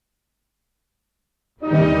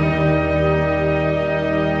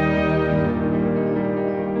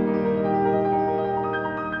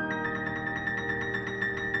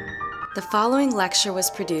following lecture was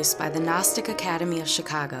produced by the Gnostic Academy of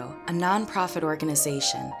Chicago, a nonprofit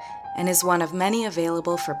organization, and is one of many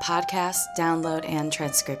available for podcast, download, and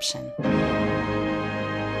transcription.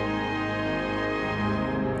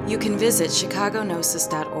 You can visit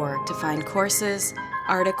chicagognosis.org to find courses,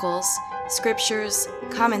 articles, scriptures,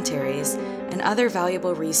 commentaries, and other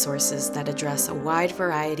valuable resources that address a wide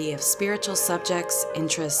variety of spiritual subjects,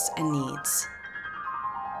 interests, and needs.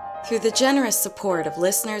 Through the generous support of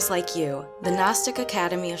listeners like you, the Gnostic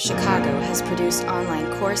Academy of Chicago has produced online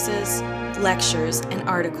courses, lectures, and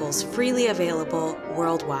articles freely available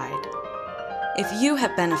worldwide. If you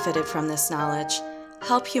have benefited from this knowledge,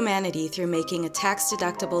 help humanity through making a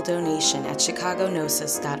tax-deductible donation at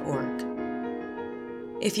chicagognosis.org.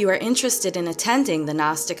 If you are interested in attending the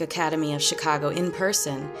Gnostic Academy of Chicago in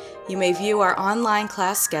person, you may view our online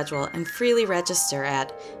class schedule and freely register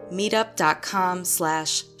at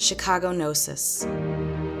meetup.com/chicagognosis.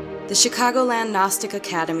 The Chicagoland Gnostic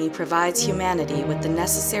Academy provides humanity with the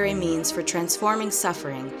necessary means for transforming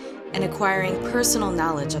suffering and acquiring personal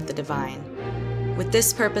knowledge of the divine. With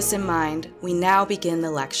this purpose in mind, we now begin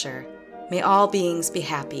the lecture. May all beings be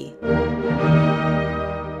happy.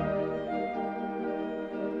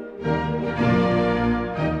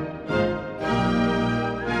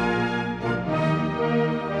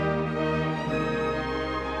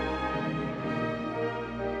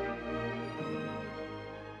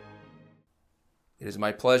 It is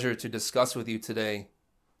my pleasure to discuss with you today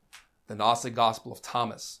the Gnostic Gospel of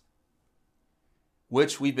Thomas,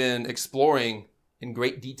 which we've been exploring in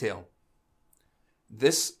great detail.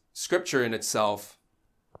 This scripture in itself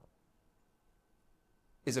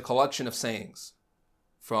is a collection of sayings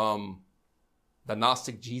from the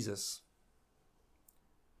Gnostic Jesus,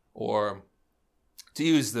 or to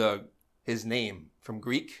use his name from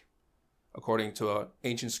Greek, according to an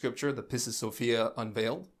ancient scripture, the Pistis Sophia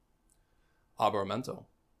Unveiled, Abermento,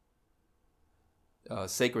 a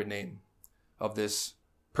sacred name of this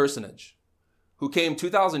personage who came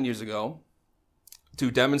 2,000 years ago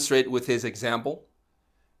to demonstrate with his example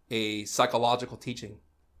a psychological teaching,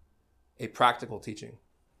 a practical teaching,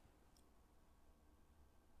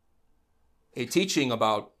 a teaching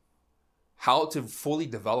about how to fully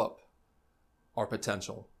develop our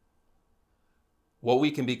potential, what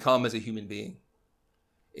we can become as a human being,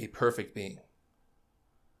 a perfect being.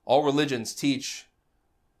 All religions teach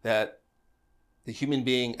that the human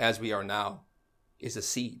being as we are now is a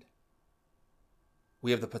seed. We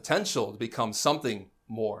have the potential to become something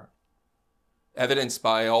more, evidenced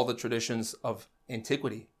by all the traditions of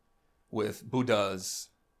antiquity with Buddhas,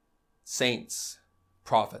 saints,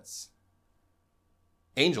 prophets,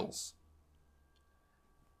 angels,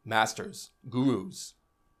 masters, gurus.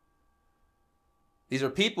 These are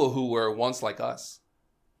people who were once like us,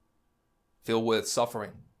 filled with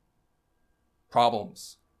suffering,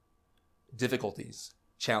 problems, difficulties,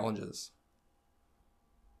 challenges,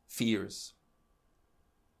 fears,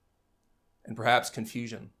 and perhaps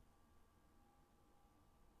confusion.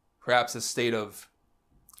 Perhaps a state of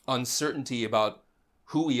uncertainty about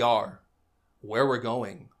who we are, where we're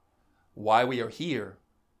going, why we are here,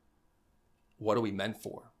 what are we meant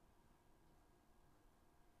for.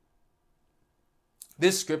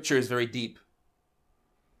 This scripture is very deep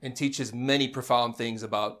and teaches many profound things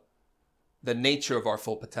about the nature of our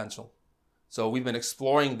full potential. So we've been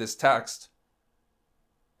exploring this text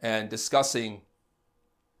and discussing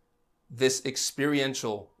this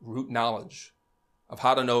experiential root knowledge of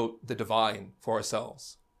how to know the divine for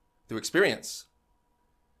ourselves through experience,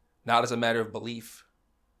 not as a matter of belief,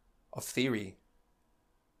 of theory,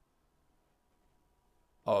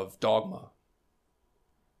 of dogma.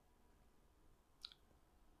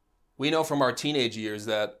 We know from our teenage years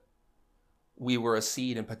that we were a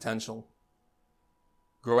seed in potential.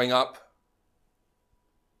 Growing up,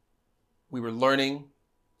 we were learning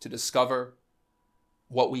to discover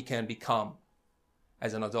what we can become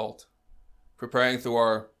as an adult, preparing through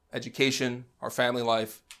our education, our family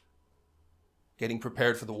life, getting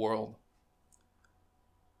prepared for the world.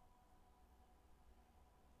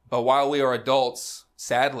 But while we are adults,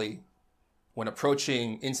 sadly, when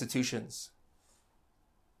approaching institutions,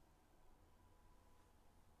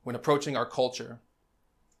 when approaching our culture,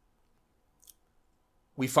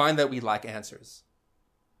 we find that we lack answers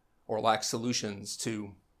or lack solutions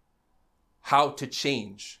to how to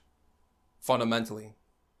change fundamentally,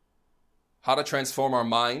 how to transform our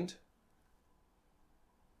mind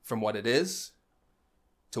from what it is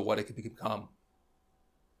to what it could become.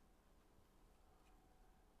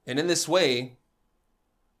 And in this way,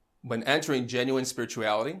 when entering genuine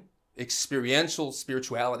spirituality, experiential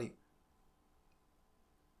spirituality,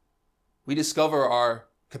 we discover our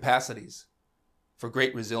capacities for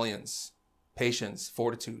great resilience, patience,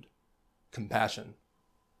 fortitude, compassion.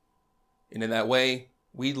 And in that way,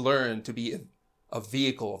 we learn to be a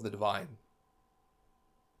vehicle of the divine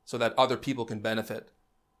so that other people can benefit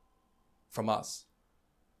from us.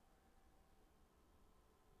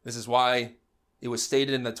 This is why it was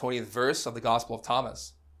stated in the 20th verse of the Gospel of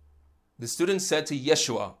Thomas. The student said to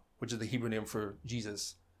Yeshua, which is the Hebrew name for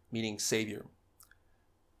Jesus, meaning Savior,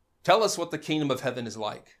 "Tell us what the kingdom of heaven is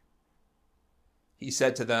like." He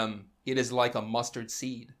said to them, "It is like a mustard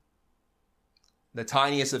seed, the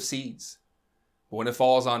tiniest of seeds. But when it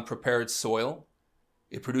falls on prepared soil,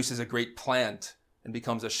 it produces a great plant and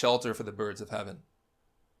becomes a shelter for the birds of heaven."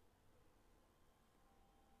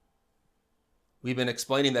 We've been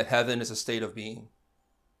explaining that heaven is a state of being.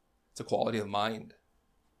 It's a quality of mind,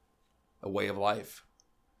 a way of life,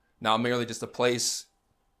 not merely just a place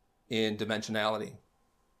in dimensionality,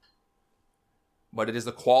 but it is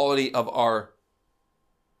the quality of our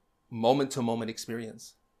moment-to-moment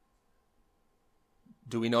experience.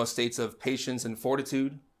 Do we know states of patience and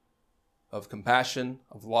fortitude, of compassion,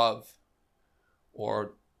 of love,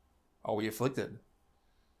 or are we afflicted?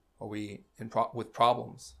 Are we with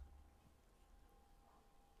problems?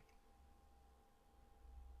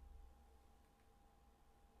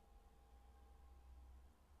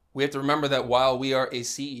 We have to remember that while we are a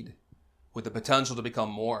seed with the potential to become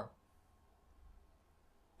more,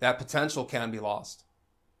 that potential can be lost.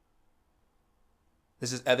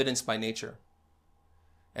 This is evidenced by nature.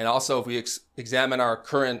 And also, if we examine our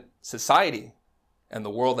current society and the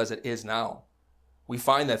world as it is now, we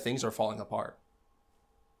find that things are falling apart.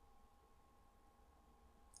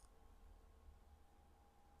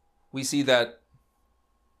 We see that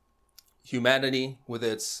humanity, with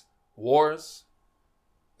its wars,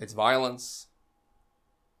 its violence,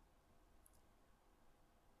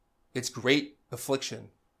 its great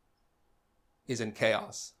affliction, is in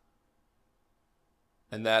chaos.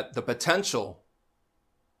 And that the potential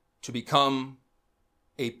to become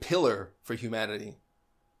a pillar for humanity,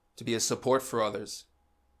 to be a support for others,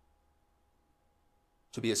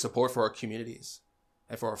 to be a support for our communities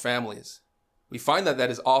and for our families, we find that that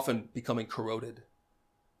is often becoming corroded,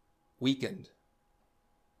 weakened,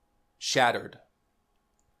 shattered,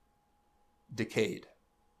 decayed.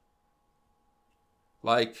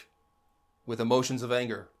 Like with emotions of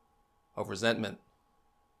anger, of resentment,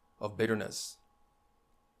 of bitterness.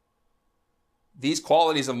 These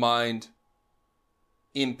qualities of mind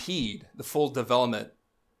impede the full development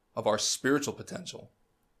of our spiritual potential.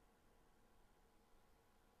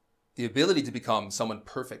 The ability to become someone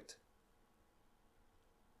perfect.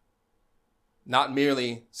 Not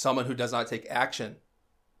merely someone who does not take action,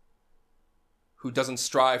 who doesn't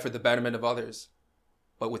strive for the betterment of others,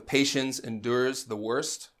 but with patience endures the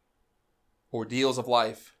worst ordeals of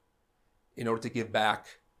life in order to give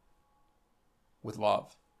back with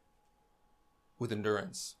love, with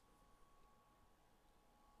endurance.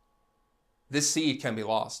 This seed can be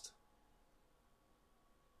lost.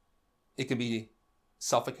 It can be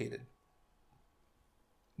suffocated,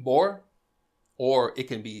 or it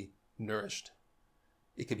can be nourished.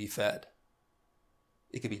 It can be fed.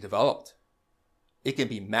 It can be developed. It can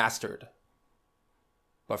be mastered.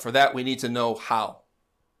 But for that, we need to know how.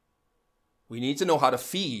 We need to know how to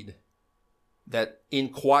feed that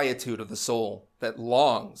inquietude of the soul that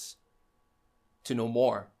longs to know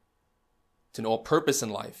more, to know a purpose in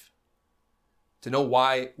life, to know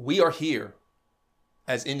why we are here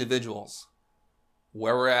as individuals,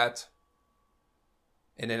 where we're at,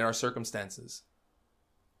 and in our circumstances.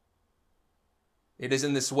 It is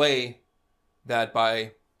in this way that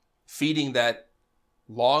by feeding that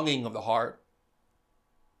longing of the heart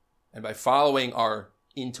and by following our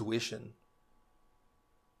intuition,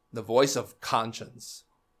 the voice of conscience,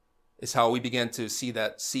 is how we begin to see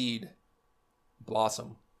that seed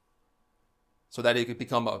blossom so that it could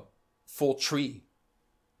become a full tree,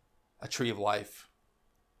 a tree of life.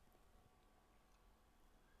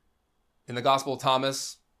 In the Gospel of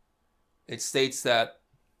Thomas, it states that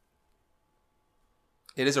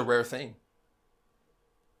it is a rare thing.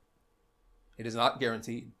 It is not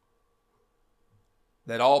guaranteed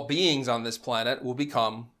that all beings on this planet will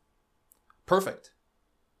become perfect,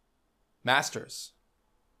 masters,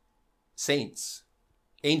 saints,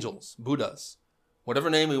 angels, Buddhas, whatever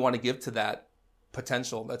name we want to give to that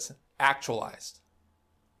potential that's actualized.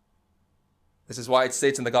 This is why it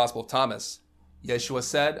states in the Gospel of Thomas, Yeshua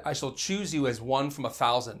said, "I shall choose you as one from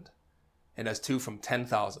 1,000 and as two from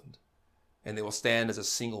 10,000, and they will stand as a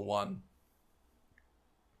single one."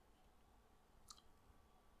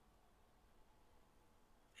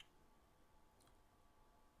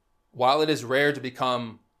 while it is rare to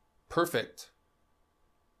become perfect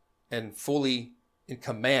and fully in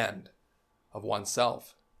command of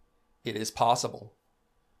oneself, it is possible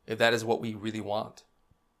if that is what we really want.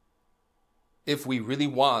 If we really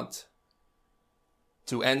want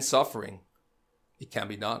to end suffering, it can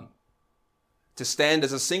be done. To stand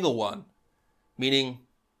as a single one, meaning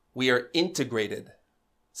we are integrated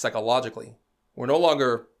psychologically. We're no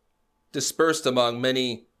longer dispersed among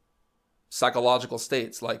many psychological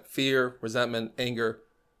states like fear, resentment, anger,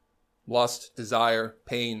 lust, desire,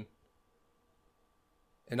 pain,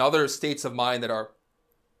 and other states of mind that are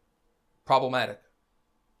problematic.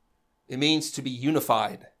 It means to be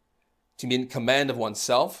unified, to be in command of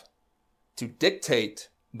oneself, to dictate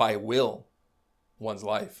by will one's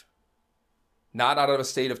life. Not out of a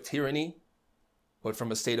state of tyranny, but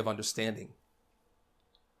from a state of understanding.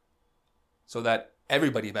 So that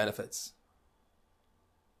everybody benefits.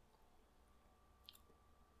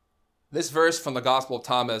 This verse from the Gospel of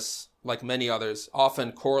Thomas, like many others,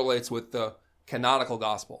 often correlates with the canonical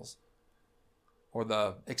Gospels, or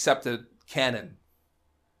the accepted canon.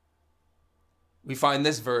 We find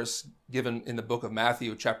this verse given in the book of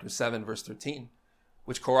Matthew, chapter 7, verse 13,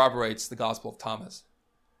 which corroborates the Gospel of Thomas.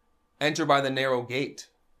 Enter by the narrow gate,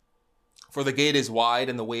 for the gate is wide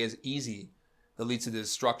and the way is easy that leads to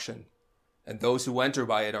destruction, and those who enter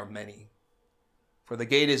by it are many. For the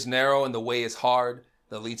gate is narrow and the way is hard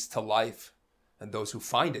that leads to life, and those who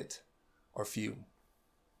find it are few.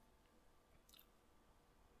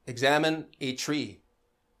 Examine a tree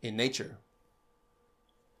in nature.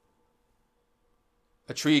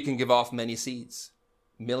 A tree can give off many seeds,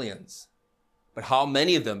 millions, but how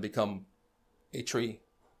many of them become a tree,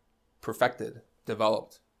 perfected,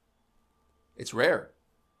 developed? It's rare.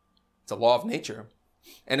 It's a law of nature.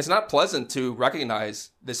 And it's not pleasant to recognize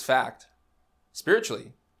this fact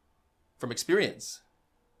spiritually from experience,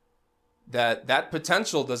 that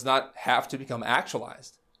potential does not have to become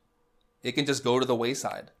actualized. It can just go to the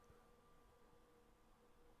wayside.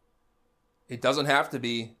 It doesn't have to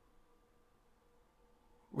be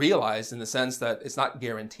realized in the sense that it's not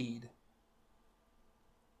guaranteed.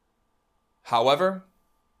 However,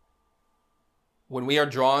 when we are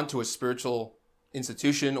drawn to a spiritual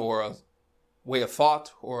institution or a way of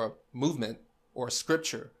thought or a movement or a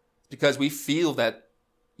scripture, because we feel that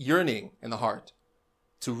yearning in the heart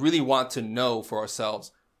to really want to know for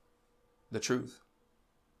ourselves the truth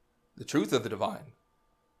of the divine,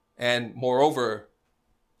 and moreover,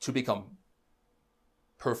 to become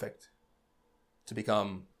perfect, to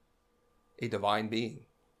become a divine being.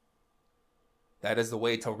 That is the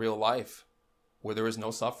way to real life, where there is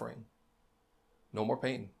no suffering, no more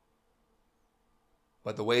pain.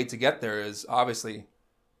 But the way to get there is obviously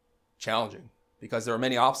challenging because there are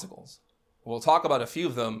many obstacles. We'll talk about a few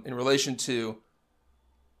of them in relation to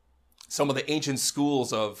some of the ancient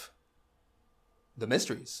schools of the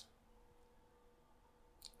mysteries,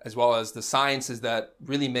 as well as the sciences that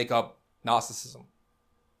really make up Gnosticism.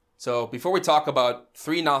 So before we talk about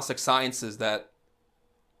 3 Gnostic sciences that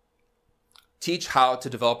teach how to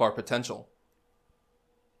develop our potential,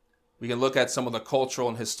 we can look at some of the cultural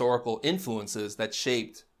and historical influences that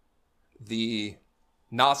shaped the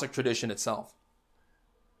Gnostic tradition itself.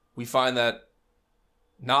 We find that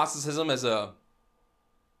Gnosticism as a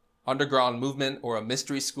underground movement or a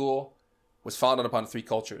mystery school was founded upon 3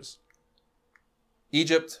 cultures: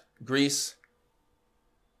 Egypt, Greece,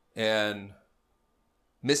 and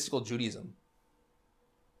mystical Judaism,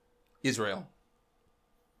 Israel,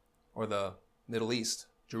 or the Middle East,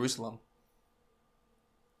 Jerusalem.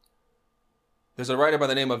 There's a writer by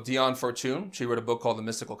the name of Dion Fortune. She wrote a book called The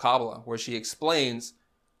Mystical Kabbalah, where she explains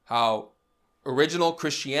how original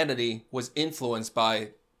Christianity was influenced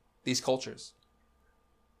by these cultures.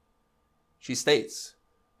 She states,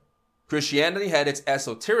 Christianity had its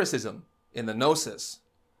esotericism in the gnosis,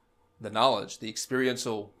 the knowledge, the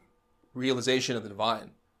experiential realization of the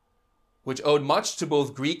divine, which owed much to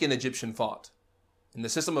both Greek and Egyptian thought. In the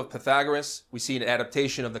system of Pythagoras, we see an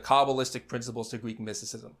adaptation of the Kabbalistic principles to Greek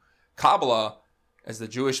mysticism. Kabbalah, as the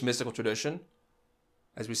Jewish mystical tradition,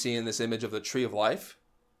 as we see in this image of the tree of life,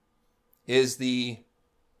 is the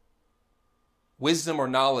wisdom or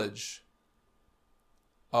knowledge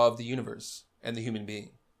of the universe and the human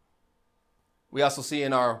being. We also see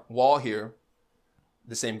in our wall here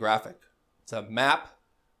the same graphic. It's a map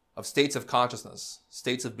of states of consciousness,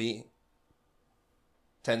 states of being.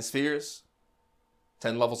 10 spheres,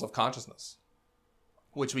 10 levels of consciousness,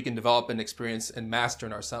 which we can develop and experience and master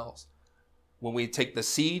in ourselves when we take the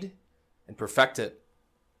seed and perfect it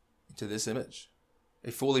into this image,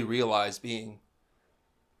 a fully realized being.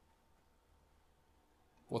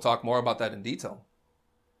 We'll talk more about that in detail.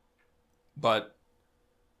 But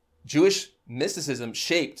Jewish mysticism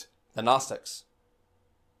shaped the Gnostics.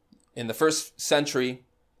 In the first century,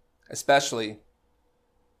 especially,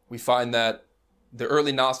 we find that the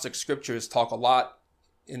early Gnostic scriptures talk a lot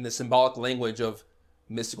in the symbolic language of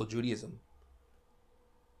mystical Judaism.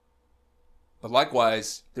 But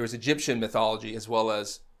likewise, there is Egyptian mythology as well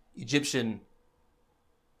as Egyptian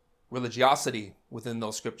religiosity within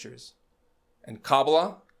those scriptures. And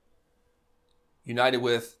Kabbalah, united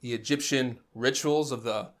with the Egyptian rituals of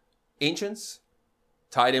the ancients,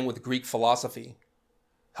 tied in with Greek philosophy,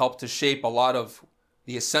 helped to shape a lot of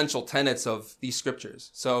the essential tenets of these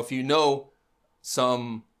scriptures. So if you know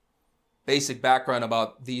some basic background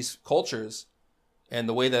about these cultures and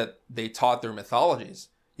the way that they taught their mythologies,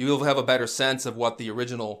 you will have a better sense of what the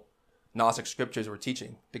original Gnostic scriptures were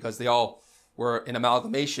teaching, because they all were an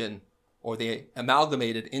amalgamation, or they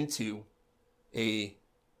amalgamated into a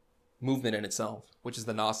movement in itself, which is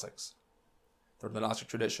the Gnostics, or the Gnostic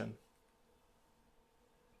tradition.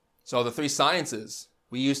 So the three sciences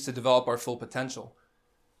we use to develop our full potential: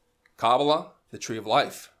 Kabbalah, the tree of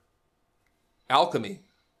life; alchemy,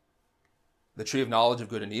 the tree of knowledge of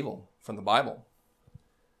good and evil from the Bible;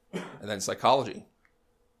 and then psychology,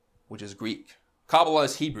 which is Greek. Kabbalah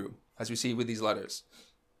is Hebrew, as we see with these letters.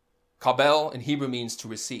 Kabel in Hebrew means to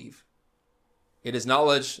receive. It is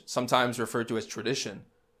knowledge, sometimes referred to as tradition,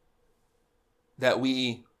 that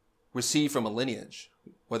we receive from a lineage,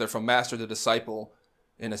 whether from master to disciple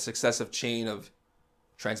in a successive chain of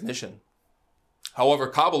transmission. However,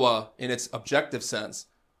 Kabbalah, in its objective sense,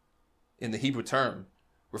 in the Hebrew term,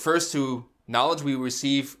 refers to knowledge we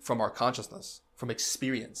receive from our consciousness, from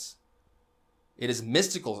experience. It is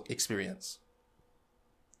mystical experience,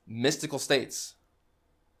 mystical states,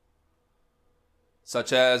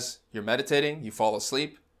 such as you're meditating, you fall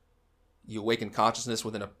asleep, you awaken consciousness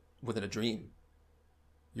within a dream.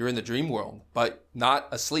 You're in the dream world, but not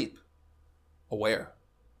asleep, aware,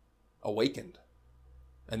 awakened.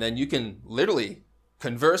 And then you can literally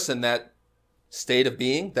converse in that state of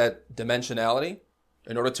being, that dimensionality,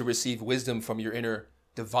 in order to receive wisdom from your inner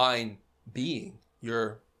divine being,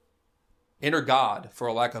 your inner God, for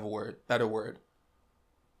a lack of a better word.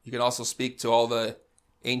 You can also speak to all the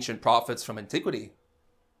ancient prophets from antiquity.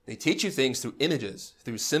 They teach you things through images,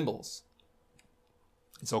 through symbols.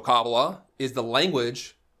 And so Kabbalah is the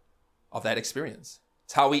language of that experience.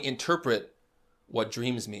 It's how we interpret what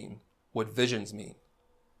dreams mean, what visions mean,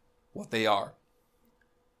 what they are.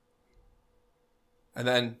 And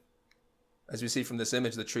then, as we see from this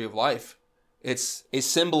image, the tree of life, it's a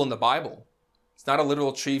symbol in the Bible. It's not a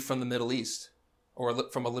literal tree from the Middle East or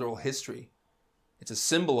from a literal history. It's a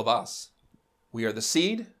symbol of us. We are the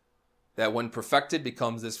seed that, when perfected,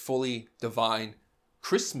 becomes this fully divine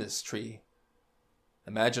Christmas tree.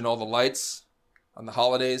 Imagine all the lights on the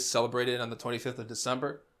holidays celebrated on the 25th of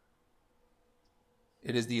December.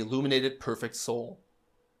 It is the illuminated perfect soul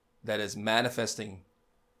that is manifesting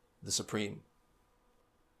the Supreme.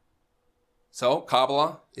 So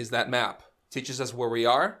Kabbalah is that map. It teaches us where we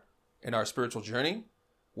are in our spiritual journey,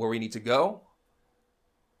 where we need to go,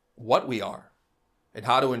 what we are, and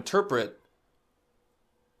how to interpret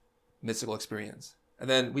mystical experience. And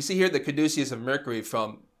then we see here the caduceus of Mercury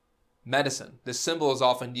from medicine. This symbol is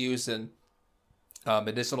often used in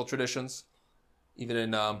medicinal traditions, even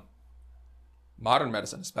in modern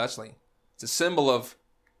medicine especially. It's a symbol of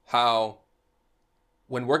how,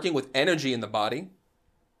 when working with energy in the body,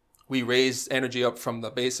 we raise energy up from the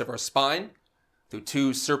base of our spine through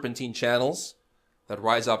two serpentine channels that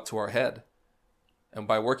rise up to our head. And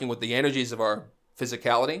by working with the energies of our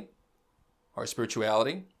physicality, our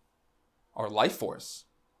spirituality, our life force,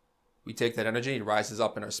 we take that energy, it rises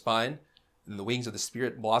up in our spine, and the wings of the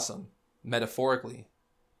spirit blossom, metaphorically,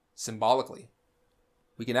 symbolically.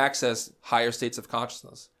 We can access higher states of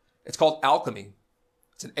consciousness. It's called alchemy.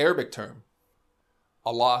 It's an Arabic term,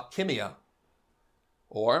 alchemia,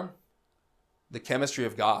 or the chemistry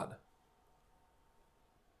of God.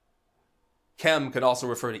 Chem could also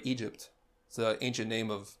refer to Egypt. It's the ancient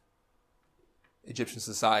name of Egyptian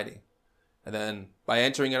society. And then by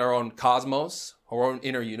entering in our own cosmos, our own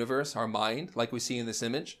inner universe, our mind, like we see in this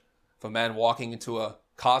image, of a man walking into a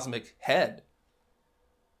cosmic head,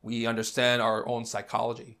 we understand our own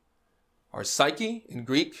psychology. Our psyche in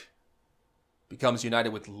Greek becomes united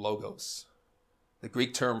with logos, the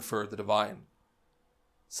Greek term for the divine.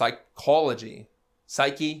 Psychology,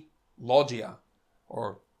 psyche, logia,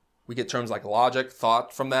 or we get terms like logic,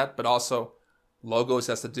 thought from that, but also logos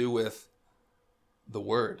has to do with the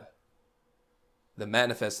word, the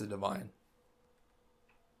manifested divine.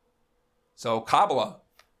 So Kabbalah,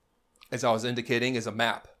 as I was indicating, is a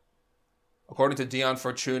map According to Dion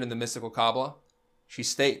Fortune in the Mystical Kabbalah, she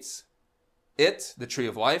states, "It, the tree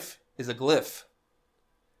of life, is a glyph,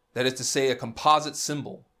 that is to say a composite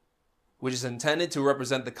symbol, which is intended to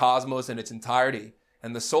represent the cosmos in its entirety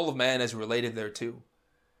and the soul of man as related thereto.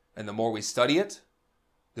 And the more we study it,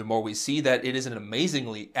 the more we see that it is an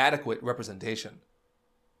amazingly adequate representation.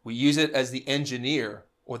 We use it as the engineer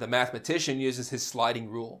or the mathematician uses his sliding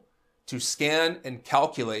rule to scan and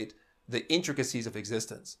calculate the intricacies of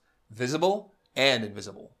existence, visible and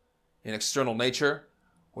invisible, in external nature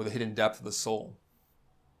or the hidden depth of the soul."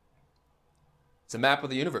 It's a map of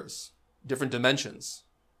the universe, different dimensions.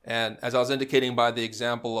 And as I was indicating by the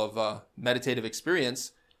example of meditative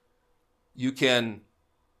experience, you can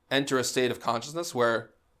enter a state of consciousness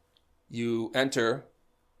where you enter,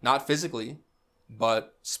 not physically,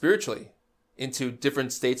 but spiritually, into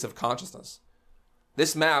different states of consciousness.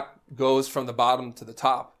 This map goes from the bottom to the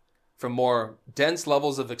top, from more dense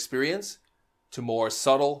levels of experience to more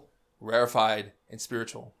subtle, rarefied, and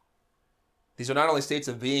spiritual. These are not only states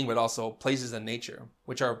of being, but also places in nature,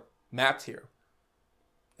 which are mapped here.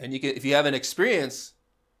 And if you have an experience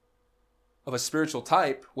of a spiritual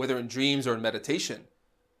type, whether in dreams or in meditation,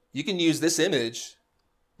 you can use this image,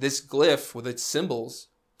 this glyph with its symbols,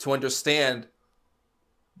 to understand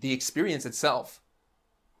the experience itself.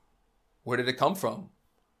 Where did it come from?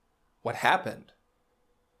 What happened?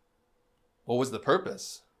 What was the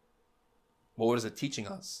purpose? What was it teaching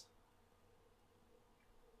us?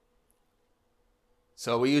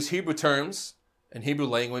 So we use Hebrew terms and Hebrew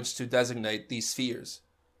language to designate these spheres,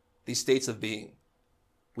 these states of being.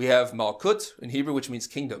 We have Malkut in Hebrew, which means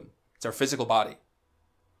kingdom. It's our physical body.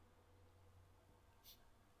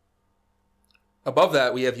 Above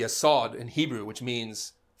that, we have Yesod in Hebrew, which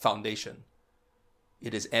means foundation.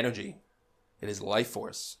 It is energy. It is life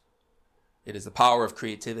force. It is the power of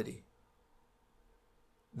creativity.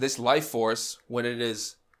 This life force, when it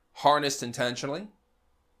is harnessed intentionally,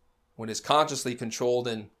 when it is consciously controlled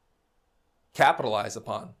and capitalized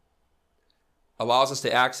upon, allows us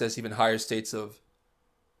to access even higher states of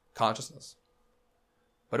consciousness.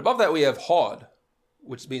 But above that, we have Hod,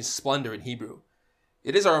 which means splendor in Hebrew.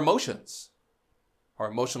 It is our emotions, our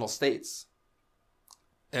emotional states.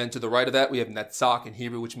 And to the right of that, we have Netzach in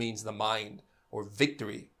Hebrew, which means the mind or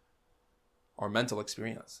victory, our mental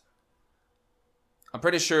experience. I'm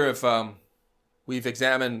pretty sure if we've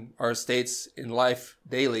examined our states in life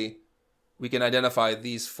daily, we can identify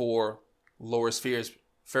these four lower spheres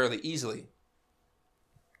fairly easily.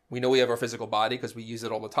 We know we have our physical body because we use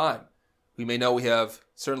it all the time. We may know we have a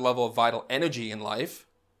certain level of vital energy in life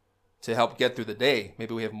to help get through the day.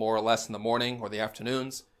 Maybe we have more or less in the morning or the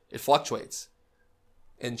afternoons. It fluctuates.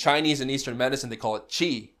 In Chinese and Eastern medicine, they call it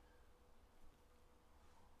qi,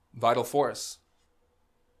 vital force.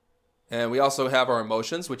 And we also have our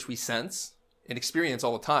emotions, which we sense and experience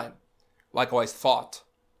all the time. Likewise, thought.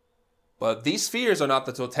 But these spheres are not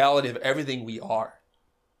the totality of everything we are.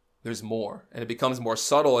 There's more, and it becomes more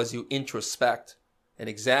subtle as you introspect and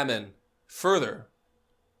examine further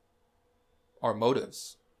our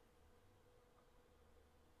motives.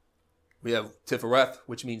 We have Tifereth,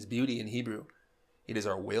 which means beauty in Hebrew. It is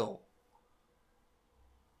our will.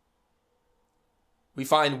 We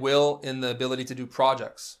find will in the ability to do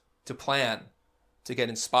projects, to plan, to get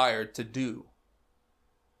inspired, to do.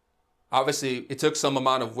 Obviously, it took some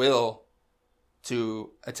amount of will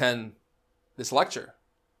to attend this lecture,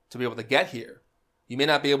 to be able to get here. You may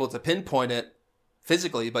not be able to pinpoint it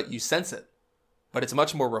physically, but you sense it. But it's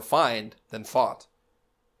much more refined than thought.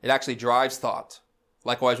 It actually drives thought.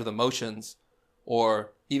 Likewise with emotions,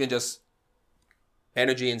 or even just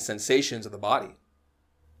energy and sensations of the body.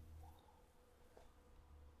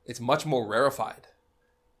 It's much more rarefied.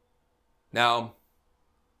 Now,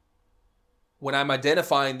 when I'm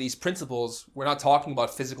identifying these principles, we're not talking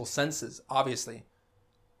about physical senses, obviously.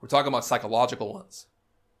 We're talking about psychological ones.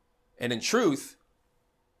 And in truth,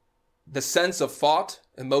 the sense of thought,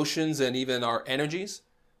 emotions, and even our energies,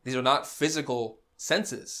 these are not physical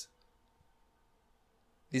senses.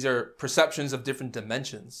 These are perceptions of different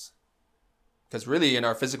dimensions. Because really, in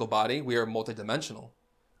our physical body, we are multidimensional.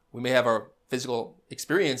 We may have our physical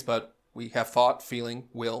experience, but we have thought, feeling,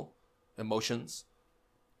 will, emotions.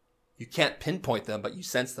 You can't pinpoint them, but you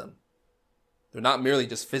sense them. They're not merely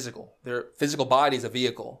just physical. Their physical body is a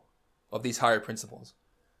vehicle of these higher principles.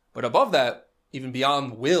 But above that, even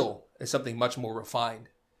beyond will, is something much more refined,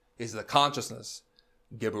 is the consciousness,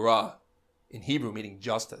 Geburah, in Hebrew meaning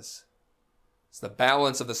justice. It's the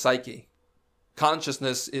balance of the psyche.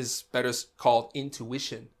 Consciousness is better called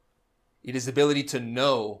intuition. It is the ability to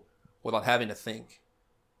know without having to think.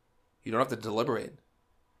 You don't have to deliberate.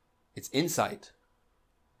 It's insight.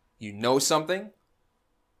 You know something,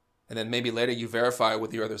 and then maybe later you verify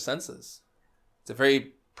with your other senses. It's a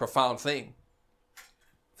very profound thing.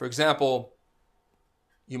 For example,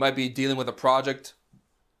 you might be dealing with a project,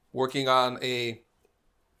 working on a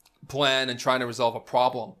plan and trying to resolve a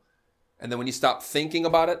problem. And then when you stop thinking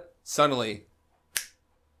about it, suddenly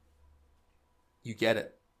you get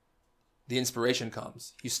it. The inspiration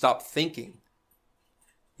comes. You stop thinking.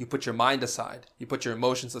 You put your mind aside. You put your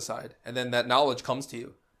emotions aside. And then that knowledge comes to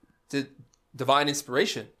you. It's divine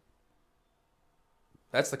inspiration.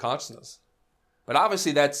 That's the consciousness. But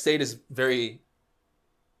obviously that state is very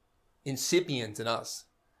incipient in us.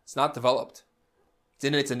 It's not developed. It's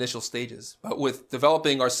in its initial stages. But with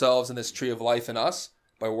developing ourselves in this tree of life in us,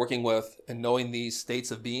 by working with and knowing these states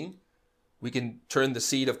of being, we can turn the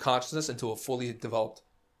seed of consciousness into a fully developed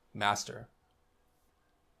master.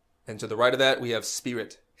 And to the right of that, we have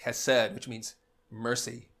spirit, chesed, which means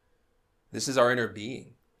mercy. This is our inner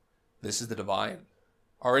being. This is the divine.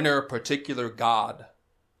 Our inner particular God,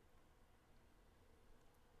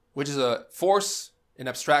 which is a force, an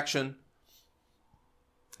abstraction,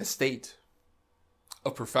 a state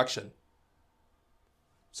of perfection.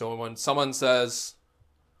 So when someone says,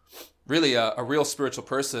 really a real spiritual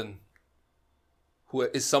person who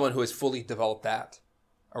is someone who has fully developed that,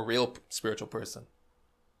 a real spiritual person.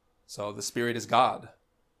 So the spirit is God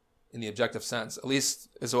in the objective sense, at least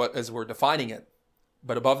as we're defining it.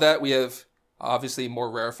 But above that, we have obviously more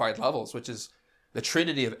rarefied levels, which is the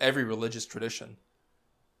trinity of every religious tradition.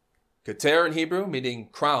 Keter in Hebrew, meaning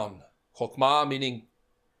crown. Chokmah, meaning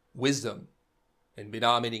wisdom. And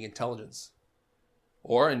Binah, meaning intelligence.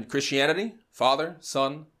 Or in Christianity, Father,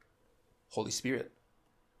 Son, Holy Spirit,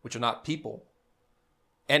 which are not people.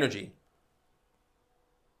 Energy.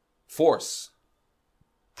 Force.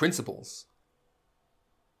 Principles.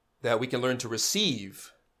 That we can learn to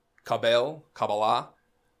receive kabbalah,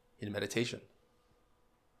 in meditation.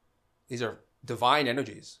 These are divine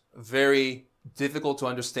energies, very difficult to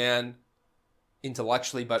understand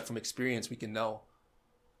intellectually, but from experience we can know.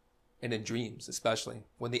 And in dreams, especially.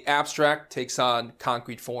 When the abstract takes on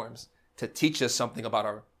concrete forms to teach us something about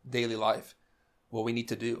our daily life, what we need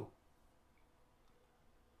to do.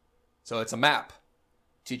 So it's a map.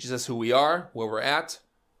 It teaches us who we are, where we're at,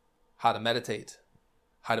 how to meditate,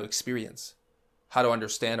 how to experience, how to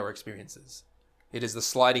understand our experiences. It is the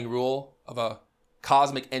sliding rule of a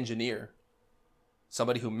cosmic engineer,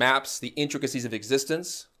 somebody who maps the intricacies of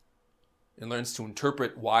existence and learns to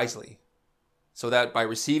interpret wisely, so that by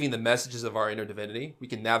receiving the messages of our inner divinity, we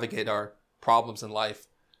can navigate our problems in life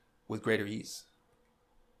with greater ease.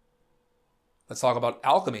 Let's talk about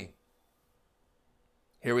alchemy.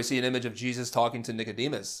 Here we see an image of Jesus talking to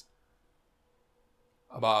Nicodemus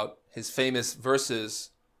about his famous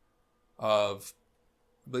verses of,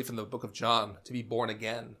 I believe from the book of John, to be born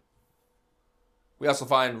again. We also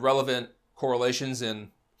find relevant correlations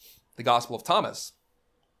in the Gospel of Thomas.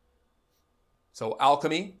 So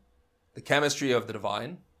alchemy, the chemistry of the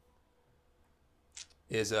divine,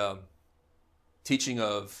 is a teaching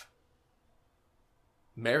of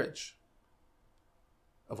marriage,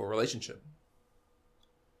 of a relationship.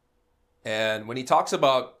 And when he talks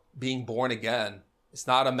about being born again, it's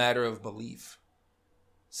not a matter of belief,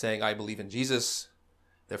 saying, I believe in Jesus,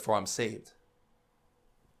 therefore I'm saved.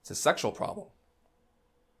 It's a sexual problem.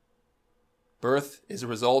 Birth is a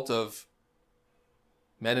result of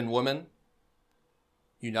men and women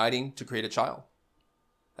uniting to create a child.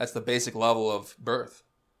 That's the basic level of birth.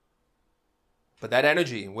 But that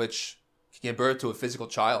energy, which can give birth to a physical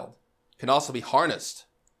child, can also be harnessed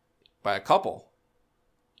by a couple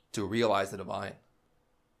to realize the divine.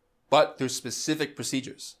 But there's specific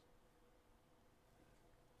procedures.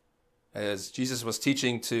 As Jesus was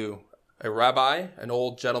teaching to a rabbi, an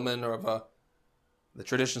old gentleman of the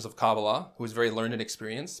traditions of Kabbalah, who was very learned and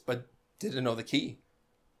experienced, but didn't know the key.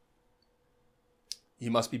 You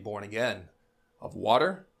must be born again of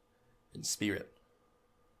water and spirit.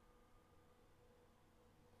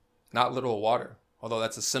 Not literal water, although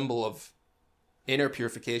that's a symbol of inner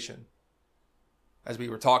purification. As we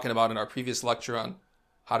were talking about in our previous lecture on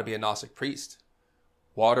how to be a Gnostic priest.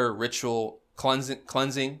 Water, ritual,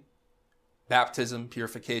 cleansing, baptism,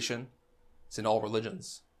 purification. It's in all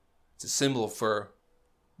religions. It's a symbol for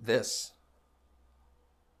this.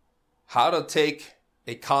 How to take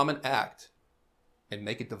a common act and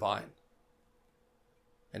make it divine.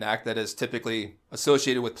 An act that is typically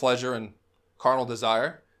associated with pleasure and carnal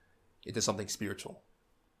desire into something spiritual.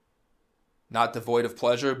 Not devoid of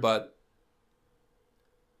pleasure, but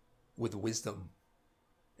with wisdom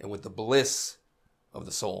and with the bliss of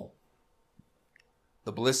the soul.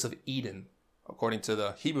 The bliss of Eden, according to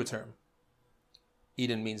the Hebrew term.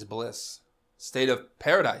 Eden means bliss, state of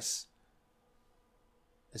paradise,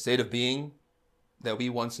 a state of being that we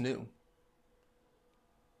once knew,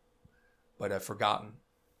 but have forgotten.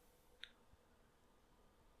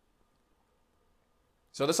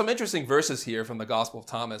 So there's some interesting verses here from the Gospel of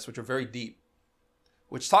Thomas, which are very deep,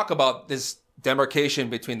 which talk about this demarcation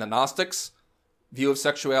between the Gnostics' view of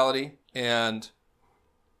sexuality and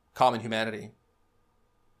common humanity.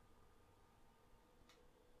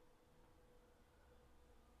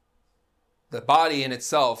 The body in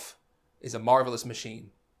itself is a marvelous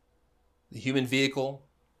machine. The human vehicle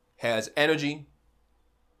has energy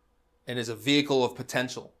and is a vehicle of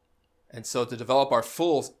potential. And so to develop our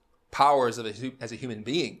full powers as a human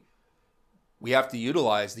being, we have to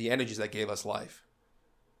utilize the energies that gave us life.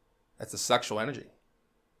 That's the sexual energy.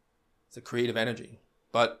 It's a creative energy.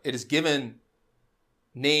 But it is given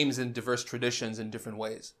names in diverse traditions in different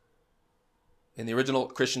ways. In the original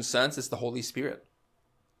Christian sense, it's the Holy Spirit,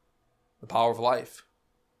 the power of life.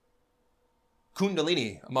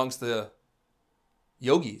 Kundalini amongst the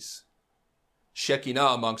yogis.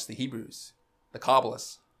 Shekinah amongst the Hebrews, the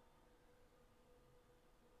Kabbalists.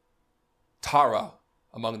 Tara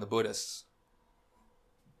among the Buddhists.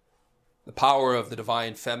 The power of the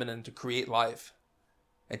divine feminine to create life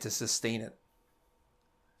and to sustain it.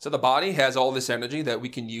 So the body has all this energy that we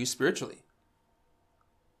can use spiritually.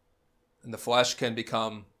 And the flesh can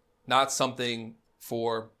become not something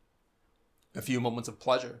for a few moments of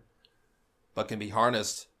pleasure, but can be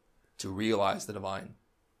harnessed to realize the divine.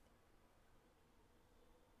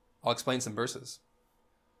 I'll explain some verses.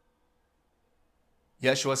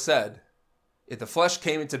 Yeshua said, if the flesh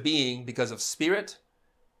came into being because of spirit,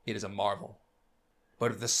 it is a marvel.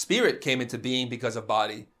 But if the spirit came into being because of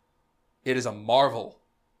body, it is a marvel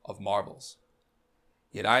of marvels.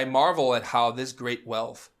 Yet I marvel at how this great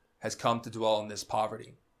wealth has come to dwell in this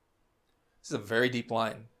poverty. This is a very deep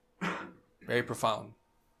line, very profound.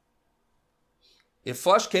 If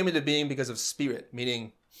flesh came into being because of spirit,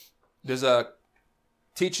 meaning there's a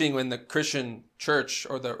teaching in the Christian church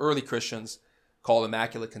or the early Christians called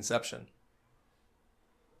Immaculate Conception.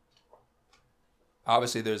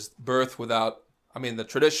 Obviously, there's birth without, the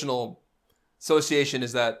traditional association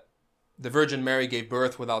is that the Virgin Mary gave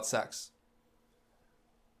birth without sex.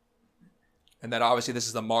 And that obviously this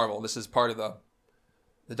is a marvel. This is part of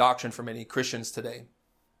the doctrine for many Christians today.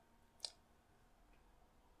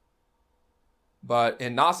 But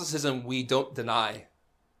in Gnosticism, we don't deny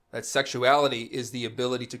that sexuality is the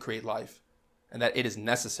ability to create life and that it is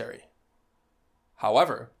necessary.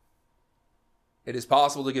 However, it is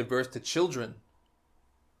possible to give birth to children,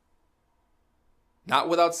 not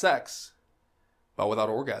without sex, but without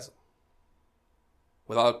orgasm,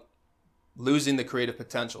 without losing the creative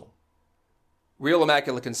potential. Real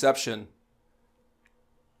Immaculate Conception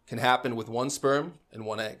can happen with one sperm and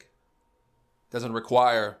one egg. It doesn't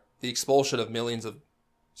require the expulsion of millions of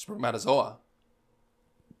spermatozoa.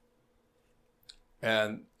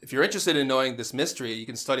 And if you're interested in knowing this mystery, you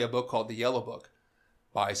can study a book called The Yellow Book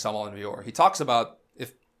by Samuel Vior. He talks about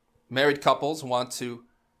if married couples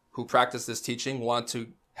who practice this teaching want to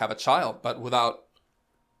have a child, but without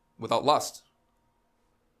lust,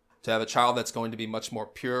 to have a child that's going to be much more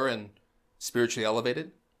pure and spiritually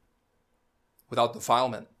elevated, without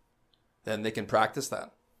defilement, then they can practice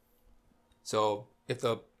that. So if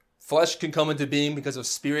the flesh can come into being because of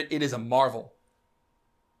spirit, it is a marvel.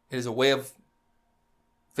 It is a way of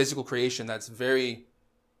physical creation that's very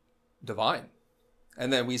divine.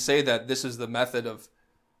 And then we say that this is the method of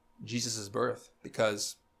Jesus' birth,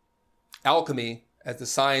 because alchemy, as the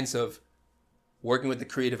science of working with the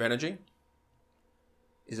creative energy,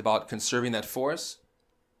 is about conserving that force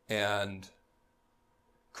and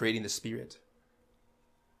creating the spirit.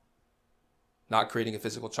 Not creating a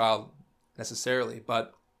physical child necessarily,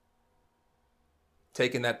 but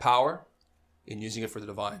taking that power and using it for the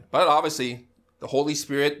divine. But obviously, the Holy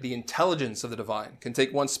Spirit, the intelligence of the divine, can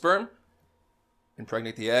take one sperm,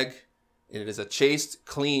 impregnate the egg, and it is a chaste,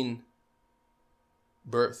 clean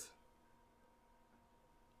birth.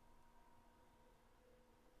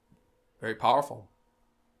 Very powerful.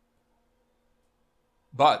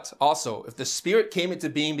 But also, if the spirit came into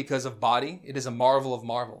being because of body, it is a marvel of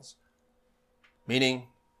marvels. Meaning,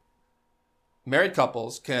 married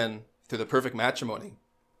couples can, through the perfect matrimony,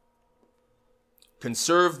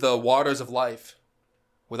 conserve the waters of life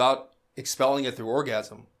without expelling it through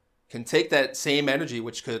orgasm, can take that same energy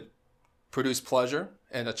which could produce pleasure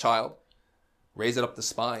and a child, raise it up the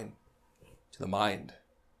spine to the mind,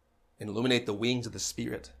 and illuminate the wings of the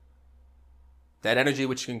spirit. That energy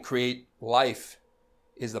which can create life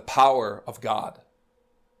is the power of God.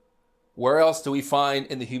 Where else do we find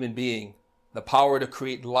in the human being the power to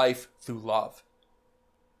create life through love.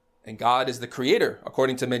 And God is the creator,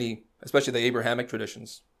 according to many, especially the Abrahamic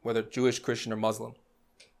traditions, whether Jewish, Christian, or Muslim.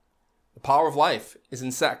 The power of life is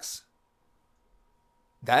in sex.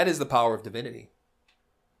 That is the power of divinity.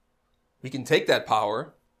 We can take that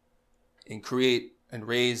power and create and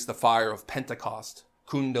raise the fire of Pentecost,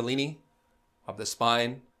 Kundalini, of the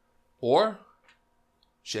spine, or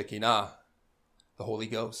Shekinah, the Holy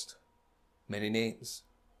Ghost. Many names.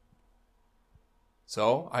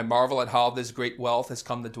 So I marvel at how this great wealth has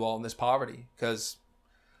come to dwell in this poverty, because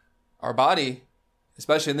our body,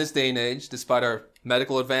 especially in this day and age, despite our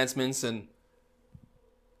medical advancements and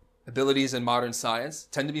abilities in modern science,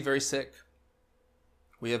 tend to be very sick.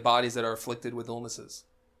 We have bodies that are afflicted with illnesses.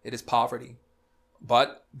 It is poverty.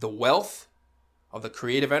 But the wealth of the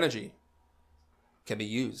creative energy can be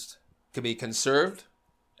used, can be conserved,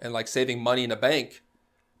 and like saving money in a bank,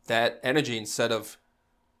 that energy, instead of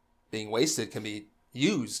being wasted, can be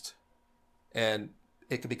used, and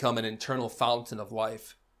it can become an internal fountain of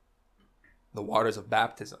life, the waters of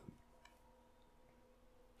baptism.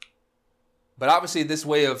 But obviously this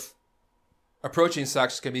way of approaching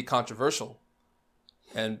sex can be controversial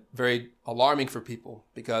and very alarming for people,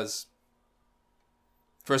 because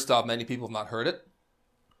first off, many people have not heard it,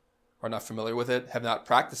 are not familiar with it, have not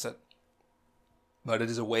practiced it. But it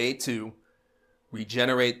is a way to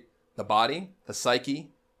regenerate the body, the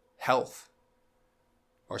psyche, health,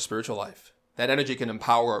 our spiritual life. That energy can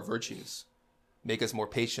empower our virtues, make us more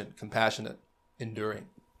patient, compassionate, enduring.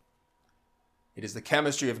 It is the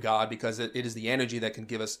chemistry of God, because it is the energy that can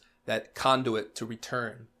give us that conduit to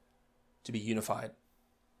return, to be unified.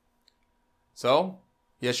 So,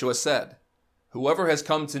 Yeshua said, whoever has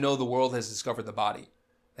come to know the world has discovered the body,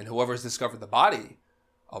 and whoever has discovered the body,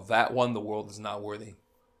 of that one the world is not worthy.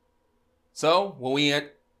 So, when we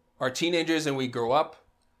are teenagers and we grow up,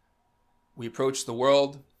 we approach the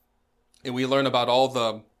world, and we learn about all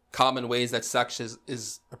the common ways that sex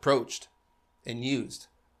is approached and used.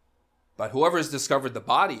 But whoever has discovered the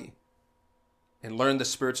body and learned the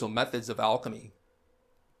spiritual methods of alchemy,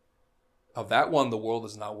 of that one the world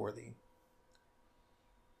is not worthy.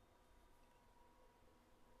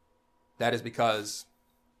 That is because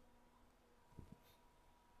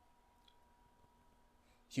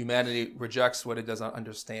humanity rejects what it does not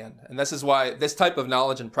understand. And this is why this type of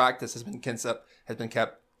knowledge and practice has been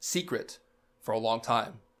kept secret for a long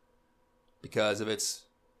time, because of its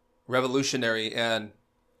revolutionary and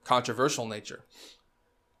controversial nature.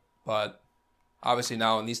 But obviously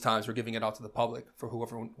now in these times, we're giving it out to the public for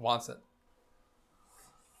whoever wants it.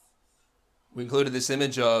 We included this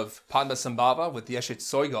image of Padmasambhava with Yeshe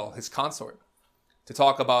Tsogyal, his consort, to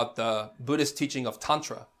talk about the Buddhist teaching of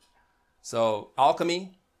Tantra. So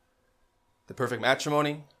alchemy, the perfect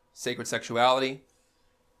matrimony, sacred sexuality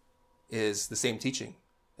is the same teaching,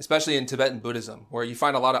 especially in Tibetan Buddhism, where you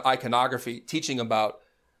find a lot of iconography teaching about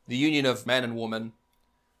the union of man and woman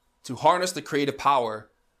to harness the creative power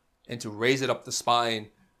and to raise it up the spine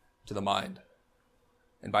to the mind.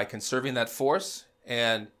 And by conserving that force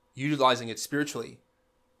and utilizing it spiritually,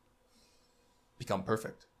 become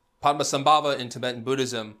perfect. Padmasambhava in Tibetan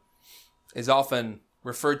Buddhism is often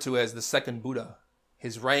referred to as the second Buddha.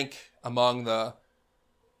 His rank among the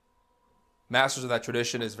masters of that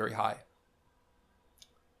tradition is very high.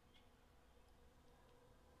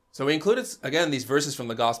 So we included, again, these verses from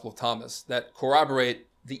the Gospel of Thomas that corroborate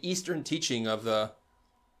the Eastern teaching of the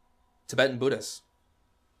Tibetan Buddhists.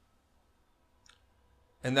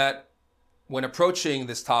 And that when approaching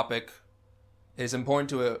this topic, it is important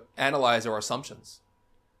to analyze our assumptions,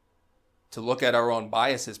 to look at our own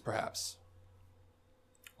biases, perhaps,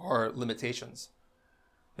 or limitations,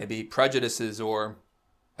 maybe prejudices or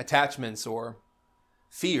attachments or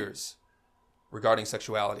fears regarding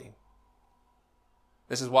sexuality.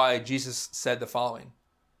 This is why Jesus said the following,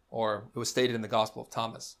 or it was stated in the Gospel of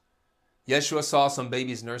Thomas. Yeshua saw some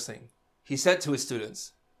babies nursing. He said to his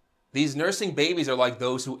students, "These nursing babies are like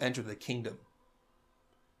those who enter the kingdom."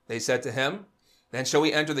 They said to him, "Then shall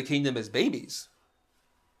we enter the kingdom as babies?"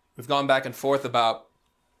 We've gone back and forth about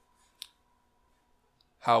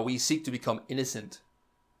how we seek to become innocent,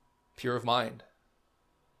 pure of mind,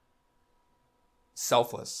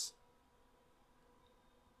 selfless,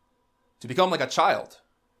 to become like a child.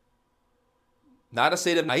 Not a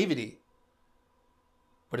state of naivety,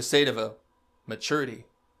 but a state of a maturity,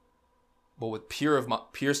 but with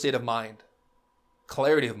pure state of mind,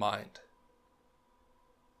 clarity of mind,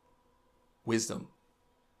 wisdom.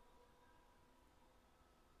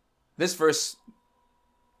 This verse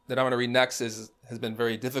that I'm going to read next has been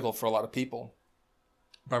very difficult for a lot of people,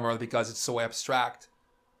 primarily because it's so abstract,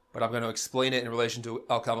 but I'm going to explain it in relation to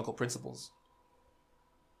alchemical principles.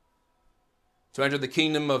 To enter the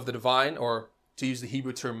kingdom of the divine, or to use the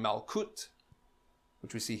Hebrew term malkut,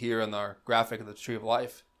 which we see here in our graphic of the tree of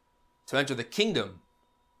life, to enter the kingdom,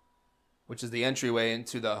 which is the entryway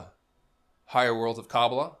into the higher worlds of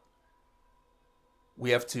Kabbalah,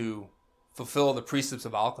 we have to fulfill the precepts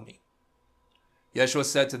of alchemy. Yeshua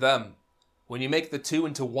said to them, when you make the two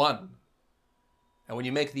into one, and when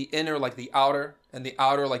you make the inner like the outer, and the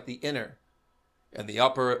outer like the inner, and the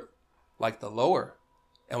upper like the lower,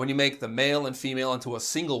 and when you make the male and female into a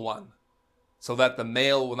single one, so that the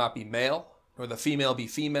male will not be male, nor the female be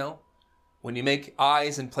female, when you make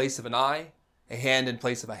eyes in place of an eye, a hand in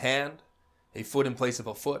place of a hand, a foot in place of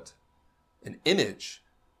a foot, an image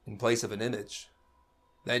in place of an image,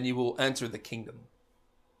 then you will enter the kingdom.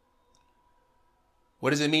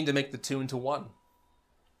 What does it mean to make the two into one?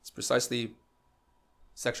 It's precisely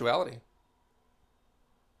sexuality.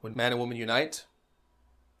 When man and woman unite,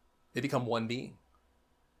 they become one being.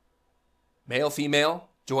 Male, female,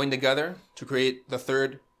 join together to create the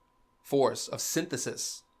third force of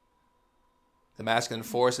synthesis. The masculine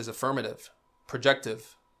force is affirmative,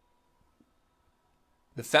 projective.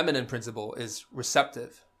 The feminine principle is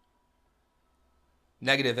receptive.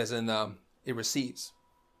 Negative as in it receives.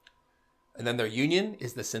 And then their union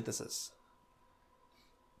is the synthesis.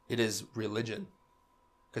 It is religion.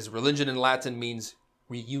 Because religion in Latin means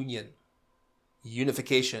reunion,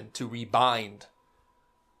 unification, to rebind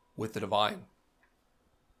with the divine.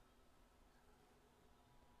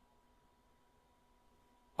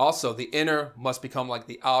 Also, the inner must become like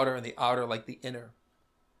the outer, and the outer like the inner.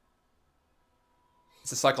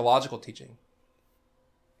 It's a psychological teaching.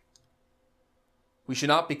 We should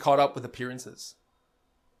not be caught up with appearances,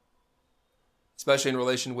 especially in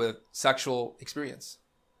relation with sexual experience,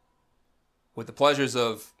 with the pleasures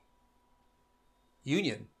of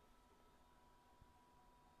union.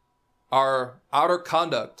 Our outer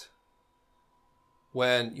conduct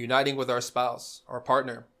when uniting with our spouse, our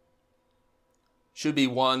partner, should be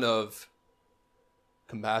one of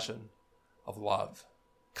compassion, of love,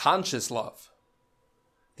 conscious love.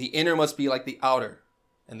 The inner must be like the outer,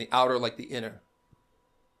 and the outer like the inner.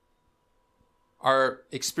 Our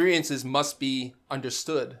experiences must be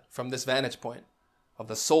understood from this vantage point of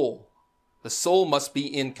the soul. The soul must be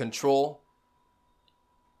in control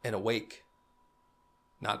and awake,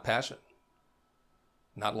 not passion,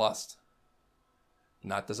 not lust,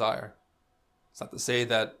 not desire. It's not to say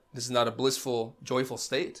that this is not a blissful, joyful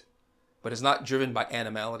state, but it's not driven by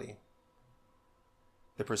animality,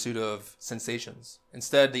 the pursuit of sensations.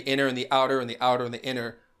 Instead, the inner and the outer, and the outer and the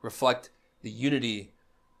inner reflect the unity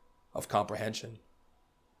of comprehension.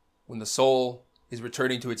 When the soul is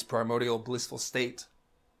returning to its primordial blissful state,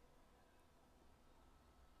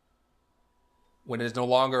 when it is no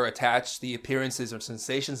longer attached to the appearances or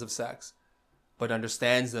sensations of sex, but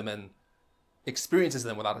understands them and experiences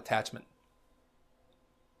them without attachment.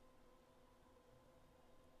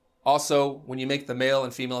 Also, when you make the male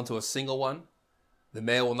and female into a single one, the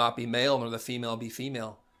male will not be male, nor the female be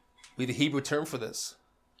female. We have a Hebrew term for this,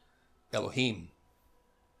 Elohim.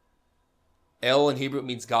 El in Hebrew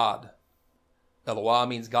means God. Eloah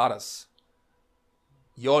means goddess.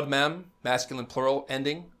 Yod Mem, masculine plural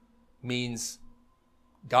ending, means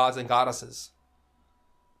gods and goddesses.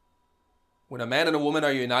 When a man and a woman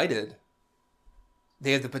are united,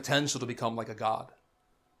 they have the potential to become like a god.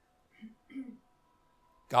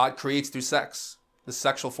 God creates through sex, the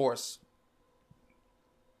sexual force.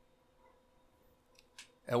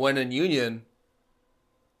 And when in union,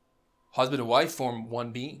 husband and wife form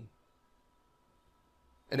one being,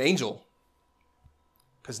 an angel.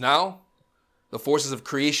 Because now the forces of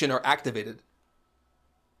creation are activated.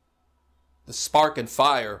 The spark and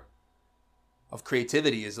fire of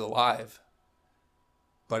creativity is alive,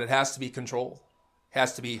 but it has to be controlled,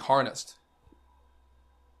 has to be harnessed.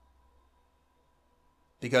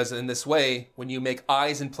 Because in this way, when you make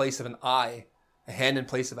eyes in place of an eye, a hand in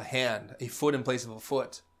place of a hand, a foot in place of a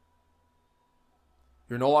foot,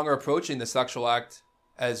 you're no longer approaching the sexual act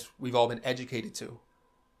as we've all been educated to,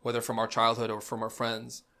 whether from our childhood or from our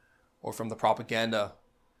friends or from the propaganda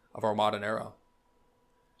of our modern era.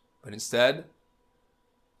 But instead,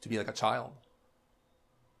 to be like a child,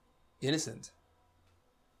 innocent,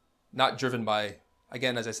 not driven by,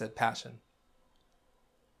 again, as I said, passion.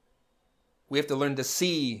 We have to learn to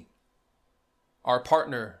see our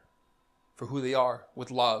partner for who they are,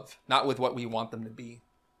 with love, not with what we want them to be.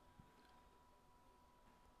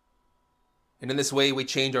 And in this way, we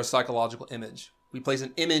change our psychological image. We place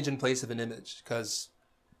an image in place of an image, because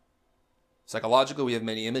psychologically, we have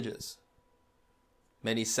many images,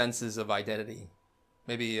 many senses of identity.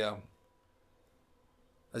 Maybe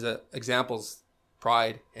as examples,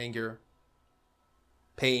 pride, anger,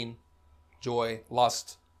 pain, joy,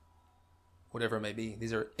 lust, whatever it may be.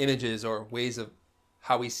 These are images or ways of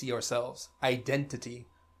how we see ourselves. Identity,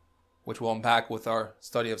 which we'll unpack with our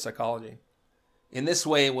study of psychology. In this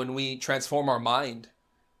way, when we transform our mind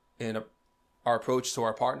in our approach to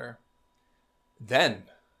our partner, then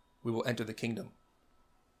we will enter the kingdom.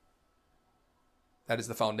 That is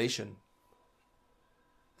the foundation.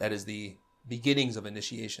 That is the beginnings of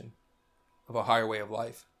initiation of a higher way of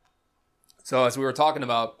life. So as we were talking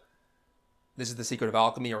about, this is the secret of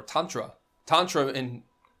alchemy, or Tantra. Tantra in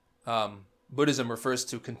Buddhism refers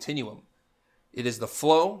to continuum. It is the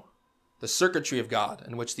flow, the circuitry of God,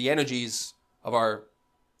 in which the energies of our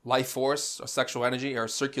life force, or sexual energy, are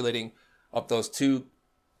circulating up those two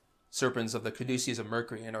serpents of the caduceus of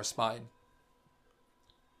Mercury in our spine.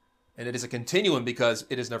 And it is a continuum because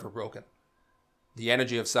it is never broken. The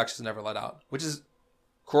energy of sex is never let out, which is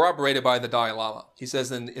corroborated by the Dalai Lama. He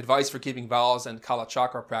says in Advice for Keeping Vows and Kala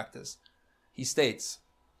Chakra Practice, he states,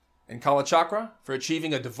 in Kala Chakra, for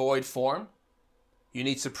achieving a devoid form, you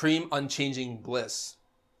need supreme unchanging bliss.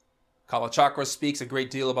 Kala Chakra speaks a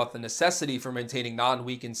great deal about the necessity for maintaining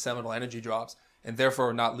non-weakened seminal energy drops and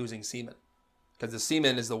therefore not losing semen, because the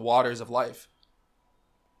semen is the waters of life.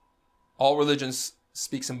 All religions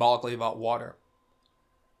speak symbolically about water.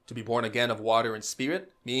 To be born again of water and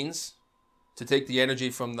spirit means to take the energy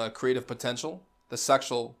from the creative potential, the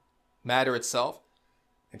sexual matter itself,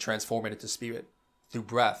 and transform it into spirit through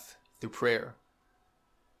breath, through prayer,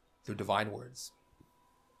 through divine words.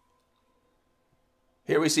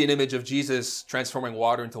 Here we see an image of Jesus transforming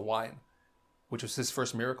water into wine, which was his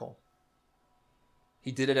first miracle.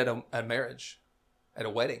 He did it at a marriage, at a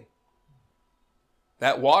wedding.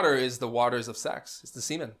 That water is the waters of sex. It's the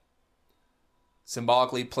semen.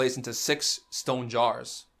 Symbolically placed into 6 stone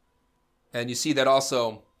jars. And you see that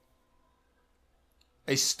also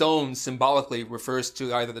a stone symbolically refers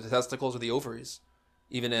to either the testicles or the ovaries,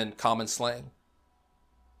 even in common slang.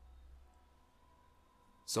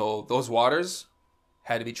 So those waters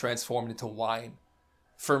had to be transformed into wine,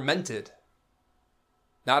 fermented.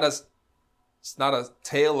 It's not a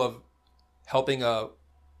tale of helping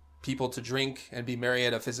people to drink and be merry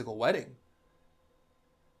at a physical wedding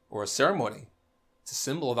or a ceremony. It's a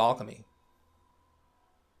symbol of alchemy,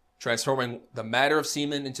 transforming the matter of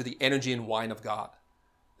semen into the energy and wine of God,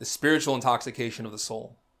 the spiritual intoxication of the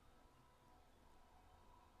soul.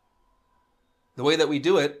 The way that we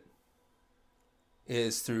do it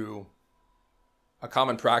is through a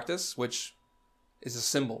common practice, which is a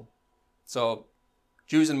symbol. So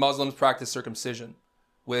Jews and Muslims practice circumcision,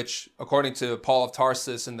 which, according to Paul of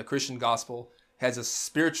Tarsus in the Christian Gospel, has a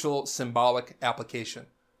spiritual symbolic application,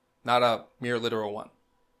 not a mere literal one.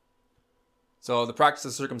 So the practice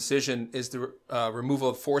of circumcision is the removal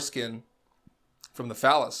of foreskin from the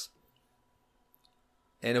phallus.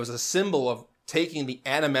 And it was a symbol of taking the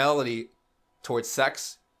animality towards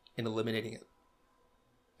sex and eliminating it.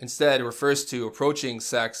 Instead, it refers to approaching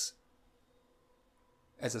sex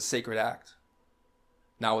as a sacred act,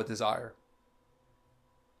 not with desire.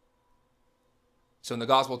 So in the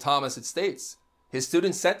Gospel of Thomas, it states, his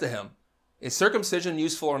students said to him, is circumcision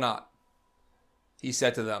useful or not? He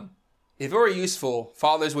said to them, if it were useful,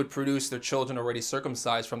 fathers would produce their children already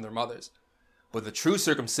circumcised from their mothers. But the true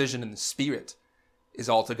circumcision in the spirit is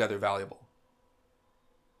altogether valuable.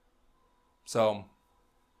 So,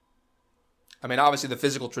 obviously the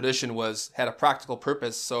physical tradition had a practical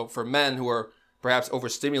purpose. So for men who are perhaps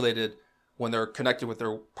overstimulated when they're connected with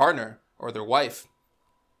their partner or their wife,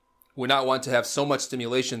 would not want to have so much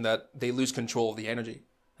stimulation that they lose control of the energy,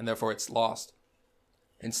 and therefore it's lost.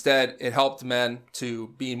 Instead, it helped men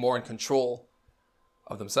to be more in control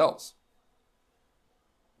of themselves.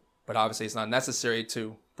 But obviously it's not necessary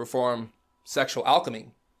to perform sexual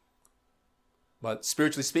alchemy. But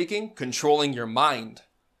spiritually speaking, controlling your mind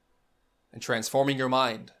and transforming your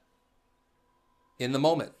mind in the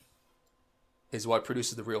moment is what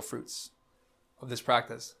produces the real fruits of this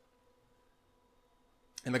practice.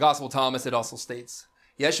 In the Gospel of Thomas, it also states,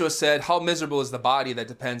 Yeshua said, how miserable is the body that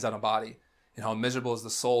depends on a body, and how miserable is the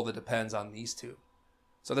soul that depends on these two.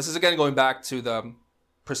 So this is again going back to the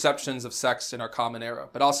perceptions of sex in our common era,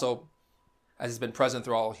 but also as it's been present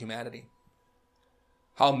through all humanity.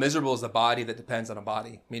 How miserable is the body that depends on a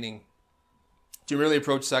body? Meaning, do you really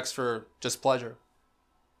approach sex for just pleasure,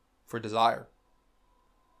 for desire?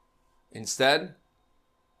 Instead,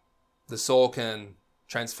 the soul can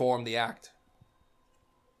transform the act,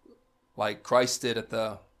 like Christ did at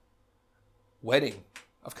the wedding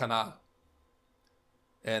of Cana.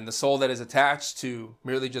 And the soul that is attached to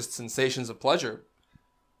merely just sensations of pleasure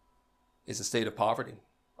is a state of poverty,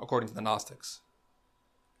 according to the Gnostics.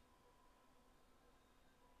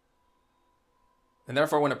 And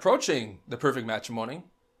therefore, when approaching the perfect matrimony,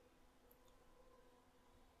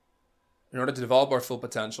 in order to develop our full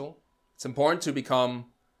potential, it's important to become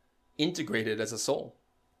integrated as a soul.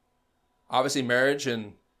 Obviously, marriage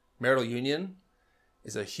and marital union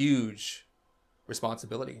is a huge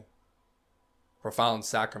responsibility, profound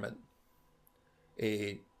sacrament,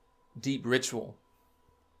 a deep ritual.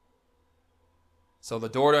 So the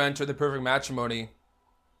door to enter the perfect matrimony,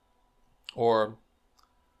 or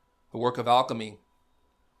the work of alchemy,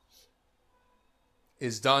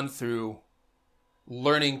 is done through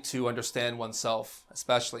learning to understand oneself,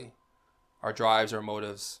 especially our drives, our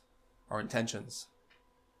motives, our intentions.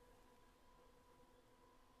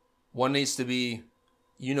 One needs to be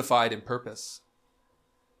unified in purpose,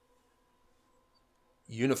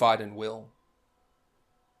 unified in will,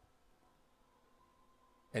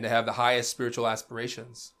 and to have the highest spiritual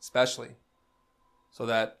aspirations, especially, so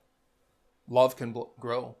that love can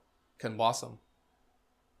grow, can blossom,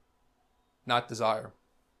 not desire.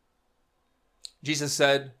 Jesus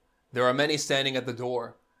said, "There are many standing at the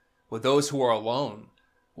door, but those who are alone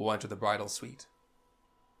will enter the bridal suite."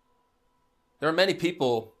 There are many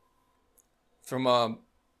people from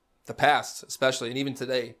the past, especially, and even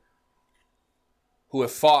today, who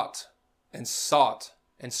have fought and sought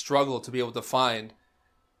and struggled to be able to find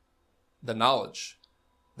the knowledge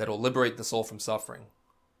that will liberate the soul from suffering.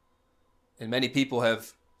 And many people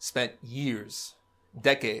have spent years,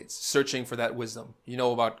 decades, searching for that wisdom. You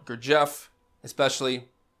know about Gurdjieff, especially,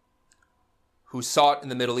 who sought in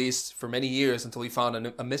the Middle East for many years until he found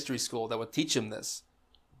a mystery school that would teach him this.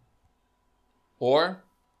 Or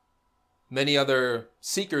many other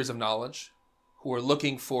seekers of knowledge who are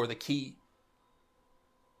looking for the key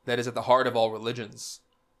that is at the heart of all religions,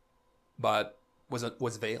 but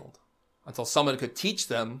was veiled until someone could teach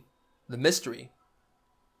them the mystery.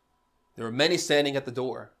 There were many standing at the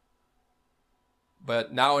door.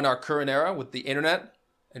 But now in our current era with the internet,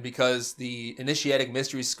 and because the initiatic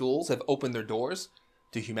mystery schools have opened their doors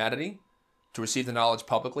to humanity to receive the knowledge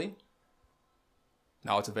publicly,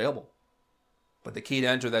 now it's available. But the key to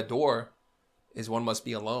enter that door is one must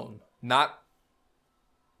be alone, not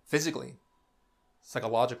physically,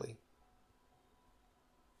 psychologically.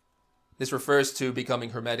 This refers to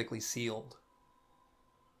becoming hermetically sealed.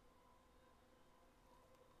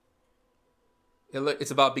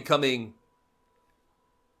 It's about becoming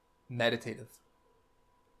meditative.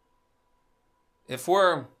 If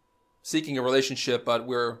we're seeking a relationship, but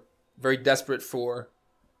we're very desperate for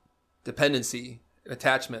dependency,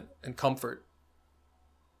 attachment, and comfort,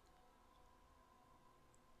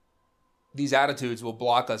 these attitudes will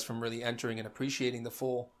block us from really entering and appreciating the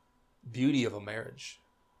full beauty of a marriage.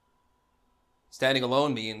 Standing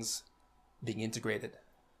alone means being integrated,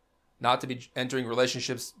 not to be entering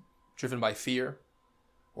relationships driven by fear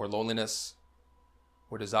or loneliness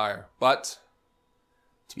or desire, but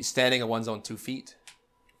to be standing on one's own 2 feet.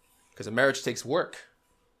 Because a marriage takes work.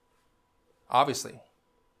 Obviously,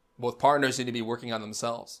 both partners need to be working on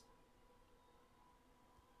themselves.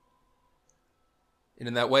 And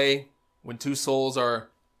in that way, when two souls are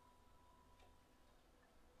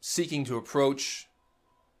seeking to approach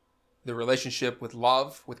the relationship with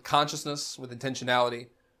love, with consciousness, with intentionality,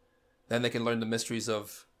 then they can learn the mysteries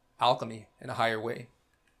of alchemy in a higher way.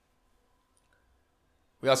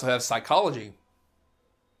 We also have psychology.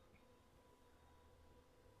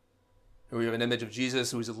 We have an image of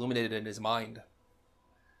Jesus who is illuminated in his mind.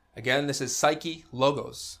 Again, this is psyche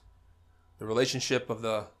logos, the relationship of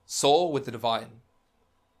the soul with the divine.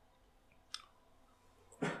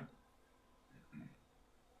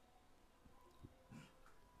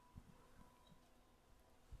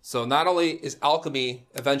 So not only is alchemy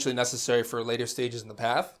eventually necessary for later stages in the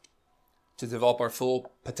path to develop our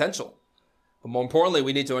full potential, but more importantly,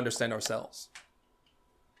 we need to understand ourselves.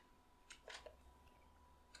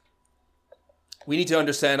 We need to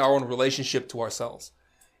understand our own relationship to ourselves.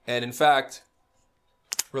 And in fact,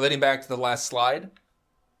 relating back to the last slide,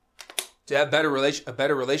 to have a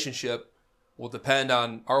better relationship will depend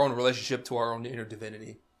on our own relationship to our own inner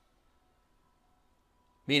divinity.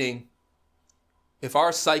 Meaning, if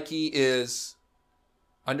our psyche is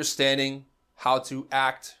understanding how to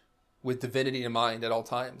act with divinity in mind at all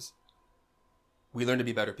times, we learn to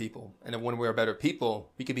be better people. And when we're better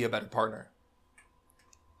people, we can be a better partner,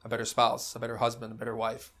 a better spouse, a better husband, a better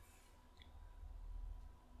wife.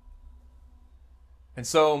 And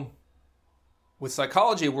so, with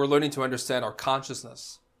psychology, we're learning to understand our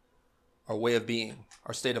consciousness, our way of being,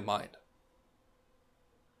 our state of mind.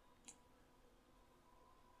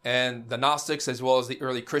 And the Gnostics, as well as the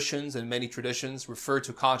early Christians and many traditions, refer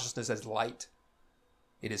to consciousness as light.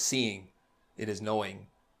 It is seeing, it is knowing,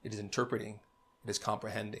 it is interpreting, It is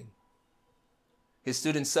comprehending. His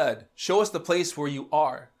students said, "Show us the place where you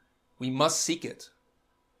are. We must seek it."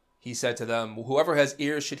 He said to them, "Whoever has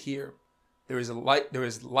ears should hear. There is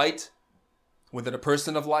light within a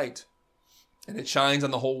person of light, and it shines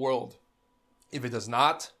on the whole world. If it does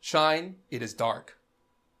not shine, it is dark."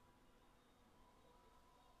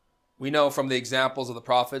 We know from the examples of the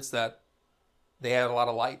prophets that they had a lot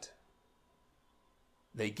of light.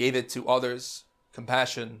 They gave it to others,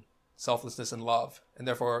 compassion, selflessness, and love, and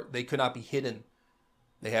therefore they could not be hidden.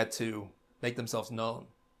 They had to make themselves known.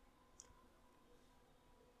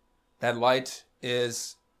 That light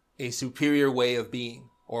is a superior way of being,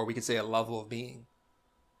 or we could say a level of being,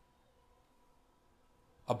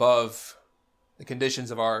 above the conditions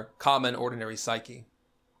of our common, ordinary psyche.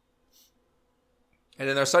 And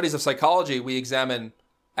in our studies of psychology, we examine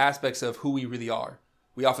aspects of who we really are.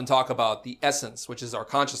 We often talk about the essence, which is our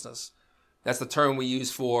consciousness. That's the term we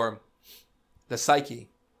use for the psyche,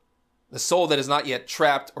 the soul that is not yet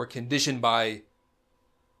trapped or conditioned by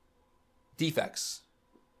defects.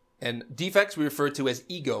 And defects we refer to as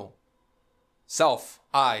ego, self,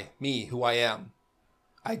 I, me, who I am,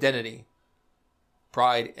 identity,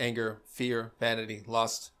 pride, anger, fear, vanity,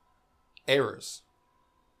 lust, errors.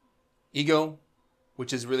 Ego,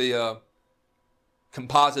 which is really a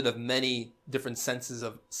composite of many different senses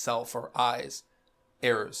of self or eyes,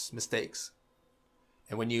 errors, mistakes.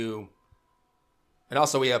 And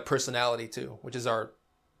also we have personality too, which is our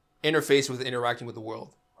interface with interacting with the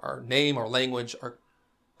world. Our name, our language, our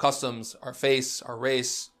customs, our face, our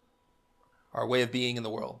race, our way of being in the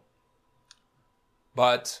world.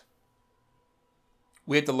 But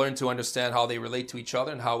we have to learn to understand how they relate to each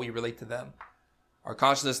other and how we relate to them. Our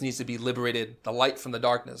consciousness needs to be liberated, the light from the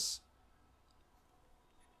darkness.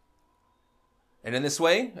 And in this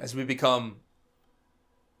way, as we become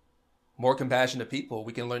more compassionate people,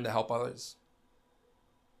 we can learn to help others,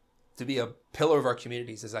 to be a pillar of our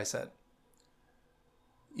communities, as I said.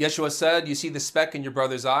 Yeshua said, "You see the speck in your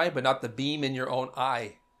brother's eye, but not the beam in your own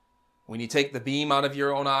eye. When you take the beam out of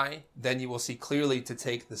your own eye, then you will see clearly to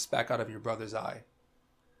take the speck out of your brother's eye."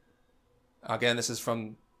 Again, this is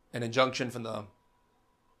from an injunction from the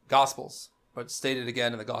Gospels, but stated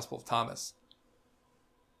again in the Gospel of Thomas.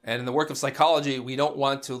 And in the work of psychology, we don't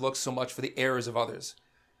want to look so much for the errors of others.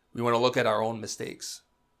 We want to look at our own mistakes.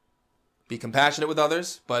 Be compassionate with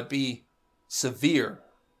others, but be severe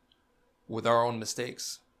with our own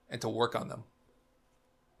mistakes and to work on them.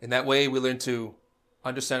 In that way, we learn to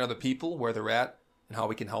understand other people, where they're at, and how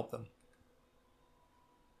we can help them.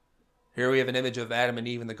 Here we have an image of Adam and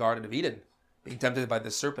Eve in the Garden of Eden, being tempted by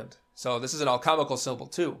the serpent. So this is an alchemical symbol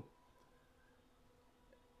too,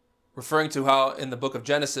 referring to how in the book of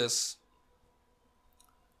Genesis,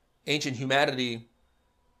 ancient humanity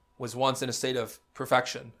was once in a state of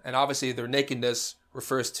perfection. And obviously their nakedness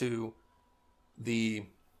refers to the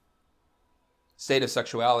state of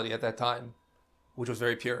sexuality at that time, which was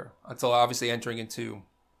very pure, until obviously entering into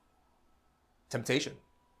temptation.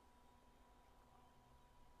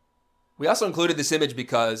 We also included this image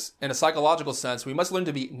because, in a psychological sense, we must learn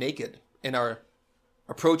to be naked in our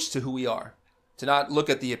approach to who we are, to not look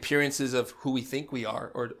at the appearances of who we think we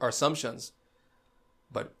are or our assumptions,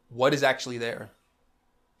 but what is actually there,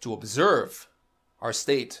 to observe our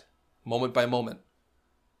state moment by moment,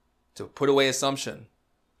 to put away assumption,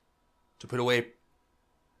 to put away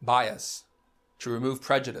bias, to remove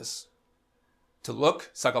prejudice, to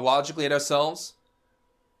look psychologically at ourselves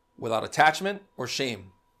without attachment or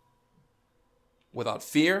shame, without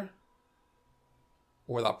fear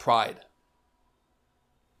or without pride.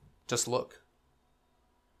 Just look.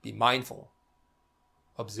 Be mindful.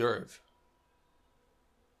 Observe.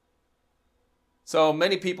 So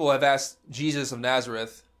many people have asked Jesus of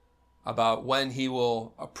Nazareth about when he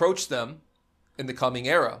will approach them in the coming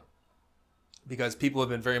era, because people have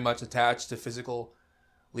been very much attached to physical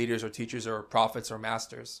leaders or teachers or prophets or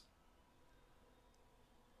masters.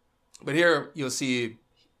 But here you'll see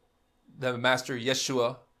the Master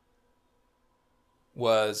Yeshua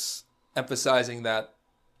was emphasizing that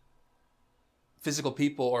physical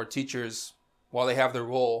people or teachers, while they have their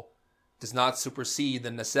role, does not supersede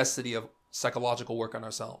the necessity of psychological work on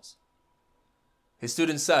ourselves. His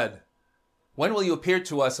students said, "When will you appear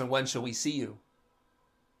to us, and when shall we see you?"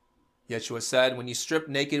 Yeshua said, "When you strip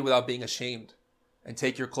naked without being ashamed, and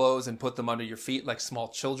take your clothes and put them under your feet like small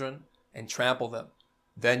children, and trample them,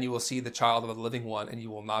 then you will see the child of the living one, and you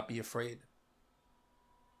will not be afraid."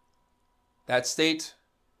 That state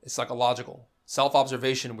is psychological.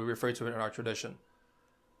 Self-observation, we refer to it in our tradition.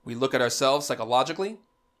 We look at ourselves psychologically.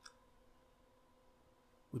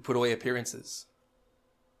 We put away appearances.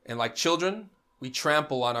 And like children, we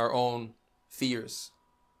trample on our own fears,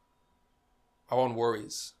 our own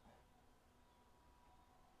worries.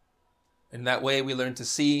 In that way, we learn to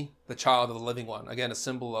see the child of the living one. Again, a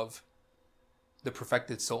symbol of the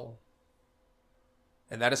perfected soul.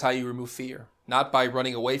 And that is how you remove fear. Not by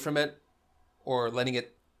running away from it or letting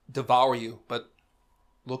it devour you, but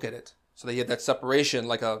look at it. So that you have that separation,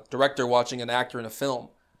 like a director watching an actor in a film.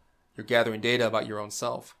 You're gathering data about your own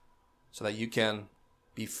self so that you can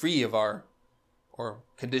be free of our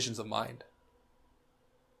conditions of mind.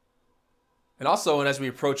 And also, and as we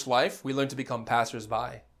approach life, we learn to become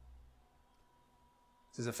passers-by.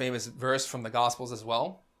 This is a famous verse from the Gospels as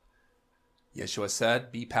well. Yeshua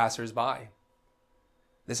said, be passers-by.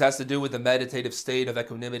 This has to do with the meditative state of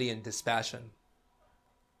equanimity and dispassion.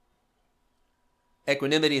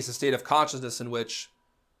 Equanimity is a state of consciousness in which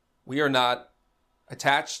we are not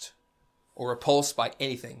attached or repulsed by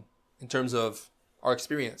anything in terms of our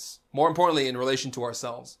experience. More importantly, in relation to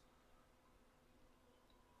ourselves.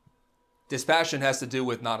 Dispassion has to do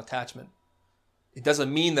with non-attachment. It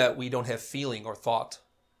doesn't mean that we don't have feeling or thought,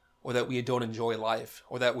 or that we don't enjoy life,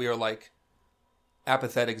 or that we are like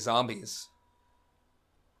apathetic zombies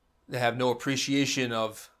that have no appreciation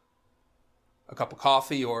of a cup of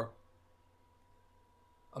coffee or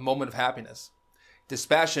a moment of happiness.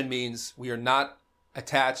 Dispassion means we are not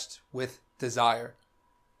attached with desire.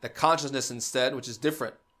 The consciousness instead, which is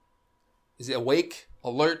different, is awake,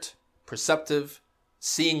 alert, perceptive,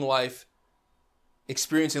 seeing life,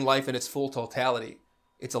 experiencing life in its full totality.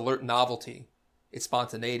 It's alert novelty, it's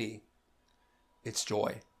spontaneity, it's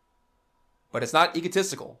joy. But it's not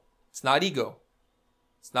egotistical. It's not ego.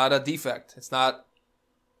 It's not a defect. It's not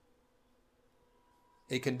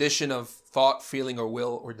a condition of thought, feeling, or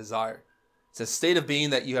will, or desire. It's a state of being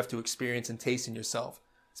that you have to experience and taste in yourself,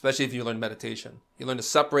 especially if you learn meditation. You learn to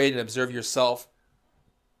separate and observe yourself,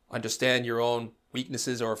 understand your own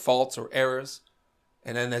weaknesses or faults or errors,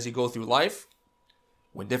 and then as you go through life,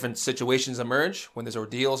 when different situations emerge, when there's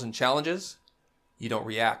ordeals and challenges, you don't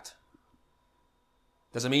react.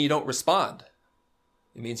 Doesn't mean you don't respond.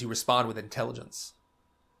 It means you respond with intelligence.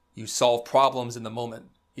 You solve problems in the moment.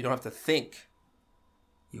 You don't have to think.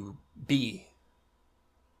 You be.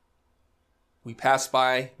 We pass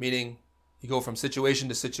by, meaning you go from situation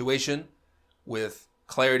to situation with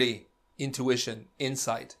clarity, intuition,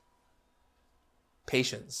 insight,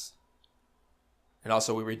 patience. And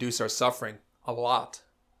also we reduce our suffering a lot.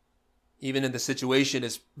 Even if the situation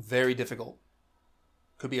is very difficult.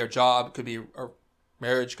 Could be our job, could be our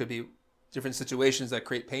marriage, could be different situations that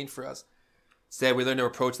create pain for us. Instead, we learn to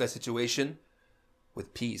approach that situation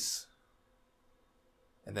with peace.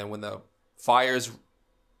 And then when the fires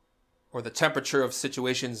or the temperature of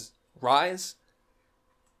situations rise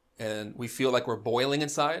and we feel like we're boiling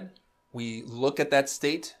inside, we look at that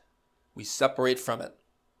state, we separate from it.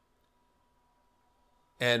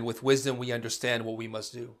 And with wisdom, we understand what we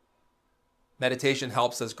must do. Meditation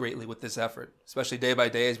helps us greatly with this effort, especially day by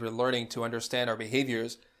day as we're learning to understand our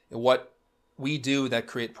behaviors and what we do that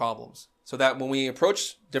create problems. So that when we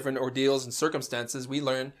approach different ordeals and circumstances, we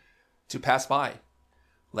learn to pass by.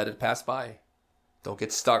 Let it pass by. Don't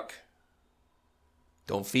get stuck.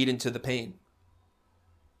 Don't feed into the pain.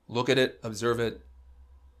 Look at it, observe it,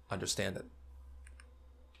 understand it.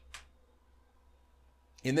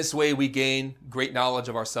 In this way, we gain great knowledge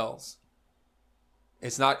of ourselves.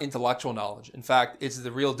 It's not intellectual knowledge. In fact, it's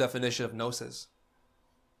the real definition of gnosis,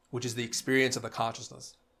 which is the experience of the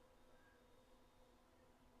consciousness.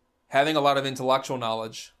 Having a lot of intellectual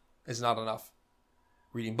knowledge is not enough.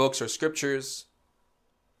 Reading books or scriptures,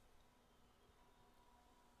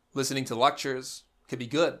 listening to lectures can be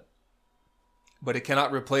good, but it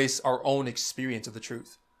cannot replace our own experience of the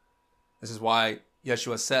truth. This is why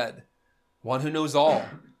Yeshua said, one who knows all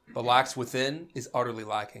but lacks within is utterly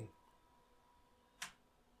lacking.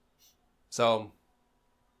 So,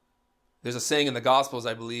 there's a saying in the Gospels,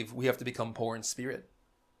 I believe, we have to become poor in spirit.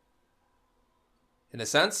 In a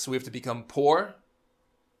sense, we have to become poor,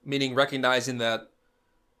 meaning recognizing that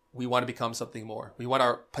we want to become something more. We want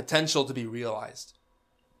our potential to be realized.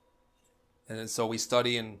 And so we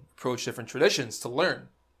study and approach different traditions to learn.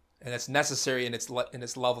 And it's necessary in its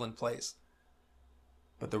level and place.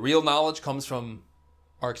 But the real knowledge comes from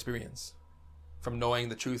our experience, from knowing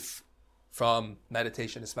the truth, from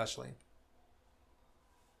meditation especially.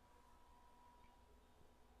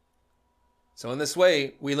 So in this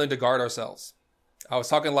way, we learn to guard ourselves. I was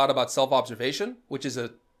talking a lot about self-observation, which is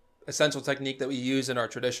an essential technique that we use in our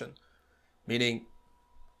tradition. Meaning,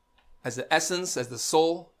 as the essence, as the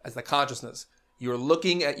soul, as the consciousness, you're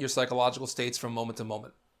looking at your psychological states from moment to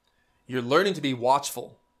moment. You're learning to be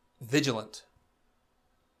watchful, vigilant.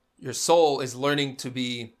 Your soul is learning to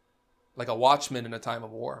be like a watchman in a time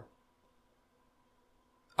of war.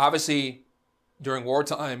 Obviously, during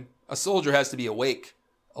wartime, a soldier has to be awake,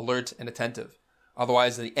 alert, and attentive.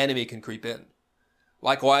 Otherwise, the enemy can creep in.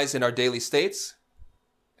 Likewise, in our daily states,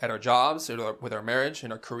 at our jobs, with our marriage,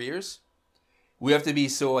 and our careers, we have to be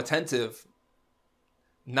so attentive,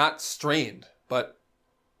 not strained, but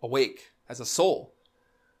awake as a soul,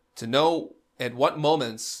 to know at what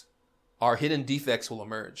moments our hidden defects will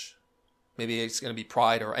emerge. Maybe it's going to be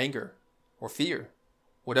pride or anger or fear,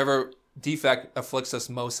 whatever defect afflicts us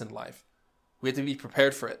most in life. We have to be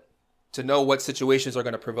prepared for it, to know what situations are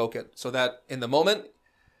going to provoke it, so that in the moment,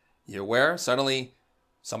 you're aware, suddenly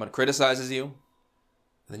someone criticizes you,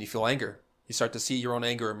 and then you feel anger. You start to see your own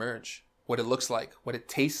anger emerge, what it looks like, what it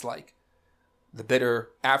tastes like, the bitter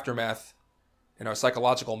aftermath in our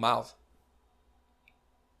psychological mouth.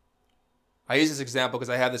 I use this example because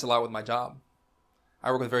I have this a lot with my job.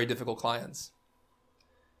 I work with very difficult clients,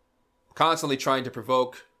 constantly trying to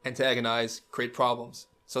provoke, antagonize, create problems.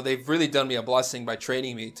 So they've really done me a blessing by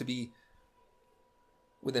training me to be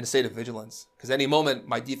within a state of vigilance, because any moment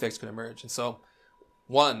my defects could emerge. And so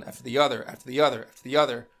one after the other, after the other, after the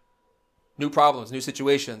other, new problems, new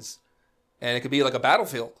situations, and it could be like a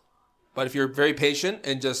battlefield. But if you're very patient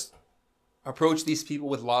and just approach these people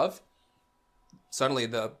with love, suddenly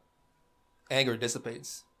the anger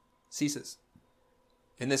dissipates, ceases.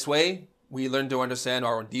 In this way, we learn to understand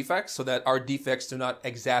our own defects so that our defects do not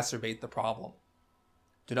exacerbate the problem,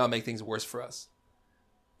 do not make things worse for us.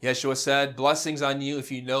 Yeshua said, "Blessings on you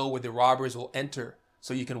if you know where the robbers will enter,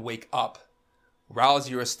 so you can wake up, rouse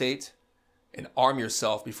your estate, and arm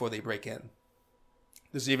yourself before they break in."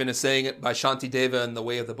 There's even a saying by Shantideva in the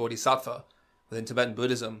Way of the Bodhisattva within Tibetan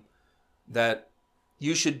Buddhism that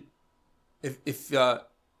you should, if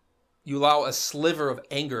you allow a sliver of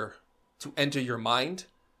anger to enter your mind,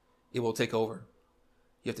 it will take over.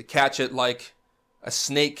 You have to catch it like a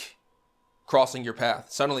snake crossing your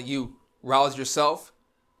path. Suddenly you rouse yourself,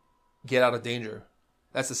 get out of danger.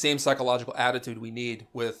 That's the same psychological attitude we need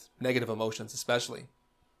with negative emotions, especially,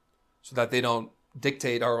 so that they don't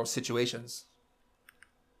dictate our situations.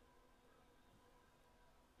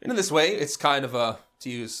 And in this way, it's kind of to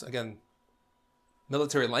use, again,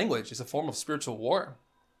 military language, it's a form of spiritual war,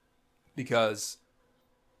 because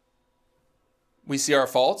we see our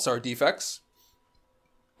faults, our defects,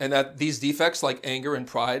 and that these defects, like anger and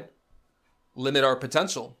pride, limit our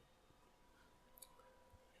potential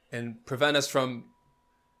and prevent us from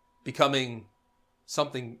becoming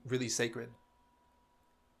something really sacred.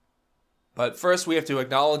 But first, we have to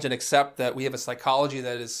acknowledge and accept that we have a psychology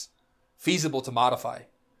that is feasible to modify,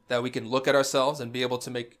 that we can look at ourselves and be able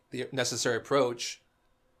to make the necessary approach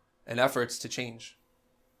and efforts to change.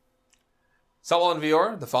 Saul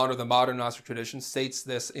Vior, the founder of the modern Gnostic tradition, states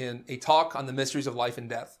this in a talk on the mysteries of life and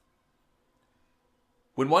death.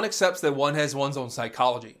 When one accepts that one has one's own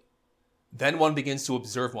psychology, then one begins to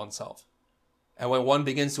observe oneself. And when one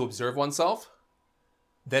begins to observe oneself,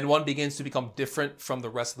 then one begins to become different from the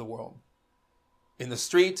rest of the world. In the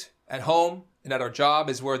street, at home, and at our job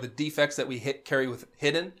is where the defects that we carry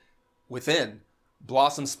hidden within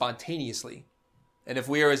blossom spontaneously. And if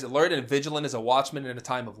we are as alert and vigilant as a watchman in a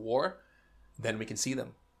time of war, then we can see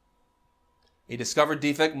them. A discovered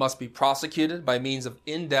defect must be prosecuted by means of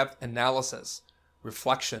in-depth analysis,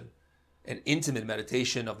 reflection, and intimate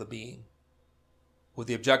meditation of the being, with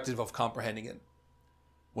the objective of comprehending it.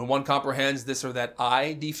 When one comprehends this or that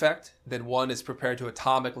I defect, then one is prepared to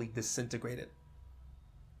atomically disintegrate it.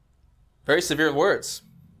 Very severe words,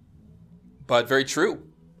 but very true.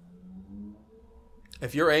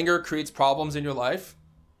 If your anger creates problems in your life,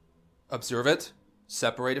 observe it,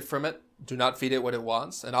 separate it from it, do not feed it what it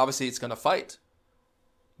wants, and obviously it's going to fight.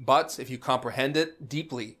 But if you comprehend it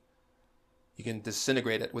deeply, you can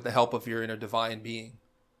disintegrate it with the help of your inner divine being.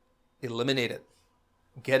 Eliminate it.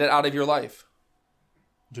 Get it out of your life.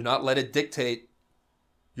 Do not let it dictate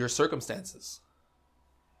your circumstances.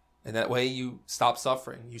 And that way you stop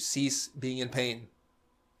suffering. You cease being in pain.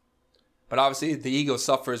 But obviously the ego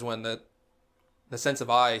suffers when the sense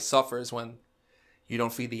of I suffers when you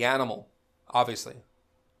don't feed the animal, obviously.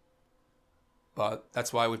 But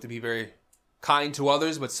that's why we have to be very kind to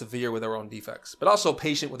others, but severe with our own defects. But also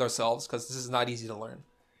patient with ourselves, because this is not easy to learn.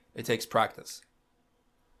 It takes practice.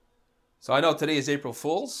 So I know today is April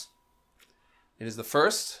Fool's. It is the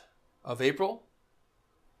 1st of April.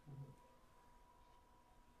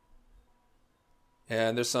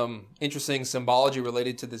 And there's some interesting symbology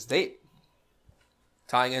related to this date,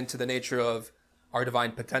 tying into the nature of our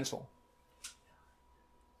divine potential.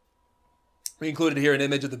 We included here an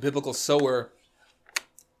image of the biblical sower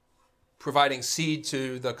providing seed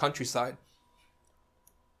to the countryside,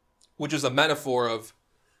 which is a metaphor of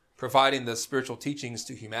providing the spiritual teachings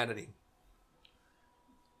to humanity.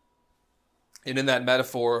 And in that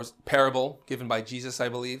metaphor, parable given by Jesus, I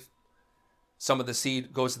believe, some of the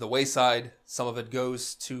seed goes to the wayside, some of it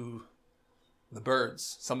goes to the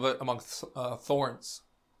birds, some of it among thorns,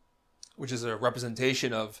 which is a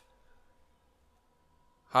representation of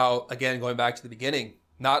how, again, going back to the beginning,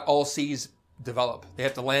 not all seeds develop. They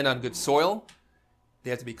have to land on good soil. They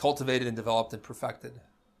have to be cultivated and developed and perfected.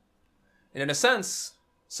 And in a sense,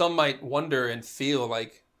 some might wonder and feel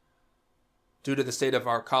like, due to the state of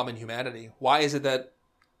our common humanity, why is it that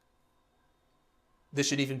this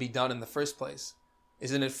should even be done in the first place?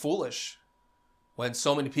 Isn't it foolish when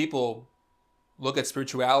so many people look at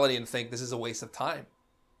spirituality and think this is a waste of time?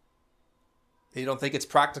 They don't think it's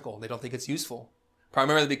practical. They don't think it's useful.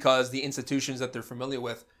 Primarily because the institutions that they're familiar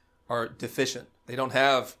with are deficient. They don't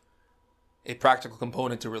have a practical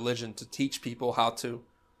component to religion to teach people how to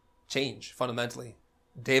change fundamentally,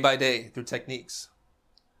 day by day, through techniques.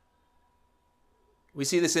 We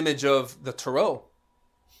see this image of the tarot,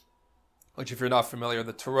 which, if you're not familiar,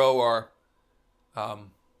 the tarot are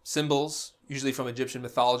symbols, usually from Egyptian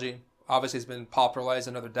mythology. Obviously, it's been popularized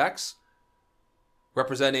in other decks,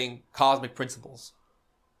 representing cosmic principles.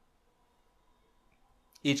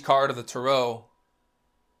 Each card of the tarot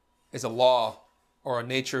is a law or a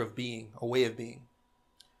nature of being, a way of being.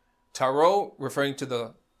 Tarot, referring to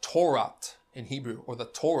the Torah in Hebrew, or the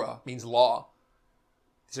Torah, means law.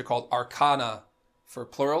 These are called arcana for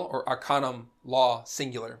plural, or arcanum, law,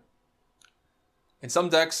 singular. In some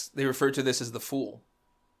decks, they refer to this as the Fool.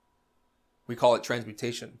 We call it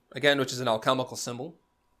transmutation, again, which is an alchemical symbol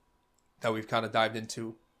that we've kind of dived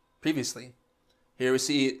into previously. Here we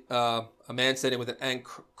see a man sitting with an ant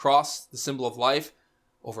cross, the symbol of life,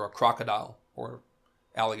 over a crocodile or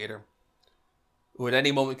alligator, who at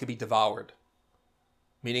any moment could be devoured,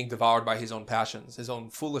 meaning devoured by his own passions, his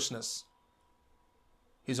own foolishness,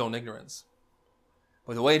 his own ignorance.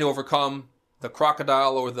 But the way to overcome the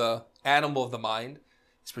crocodile or the animal of the mind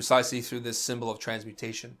is precisely through this symbol of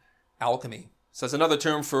transmutation, alchemy. So it's another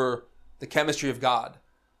term for the chemistry of God,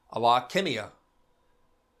 alchemia.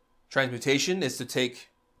 Transmutation is to take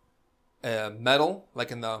a metal,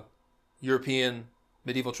 like in the European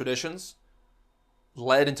medieval traditions,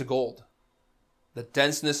 lead into gold, the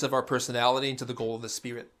denseness of our personality into the gold of the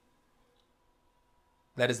spirit.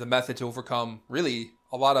 That is the method to overcome really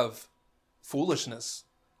a lot of foolishness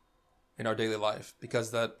in our daily life, because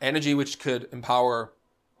the energy which could empower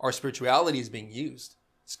our spirituality is being used.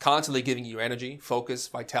 It's constantly giving you energy, focus,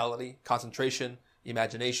 vitality, concentration,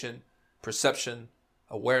 imagination, perception,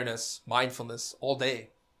 awareness, mindfulness all day,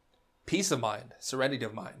 peace of mind, serenity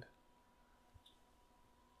of mind.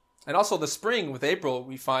 And also the spring with April,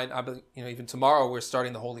 we find, even tomorrow we're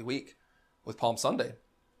starting the Holy Week with Palm Sunday.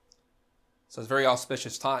 So it's a very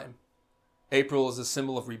auspicious time. April is a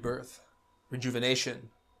symbol of rebirth, rejuvenation,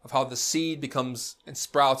 of how the seed becomes and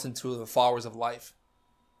sprouts into the flowers of life.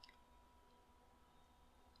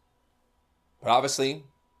 But obviously,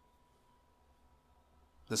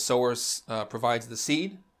 the sower provides the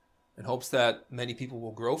seed in hopes that many people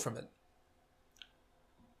will grow from it.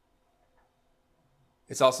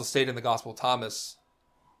 It's also stated in the Gospel of Thomas,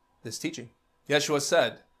 this teaching. Yeshua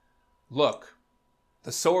said, "Look,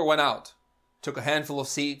 the sower went out, took a handful of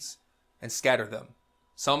seeds, and scattered them.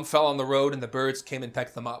 Some fell on the road, and the birds came and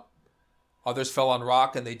pecked them up. Others fell on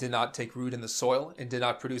rock, and they did not take root in the soil, and did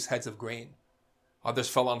not produce heads of grain. Others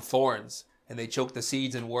fell on thorns, and they choked the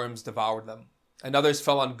seeds, and worms devoured them. And others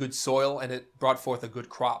fell on good soil, and it brought forth a good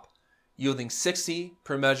crop, yielding 60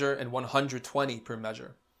 per measure and 120 per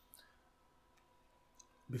measure."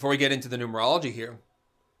 Before we get into the numerology here,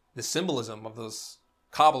 the symbolism of this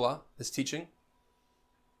kabbalah, this teaching,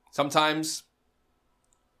 sometimes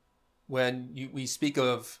when we speak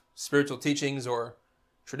of spiritual teachings or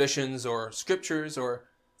traditions or scriptures or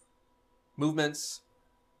movements,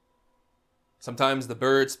 sometimes the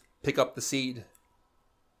birds pick up the seed.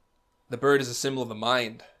 The bird is a symbol of the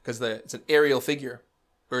mind because it's an aerial figure.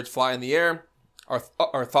 Birds fly in the air.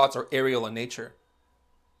 Our thoughts are aerial in nature.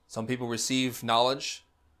 Some people receive knowledge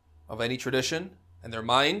of any tradition, and their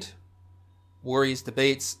mind worries,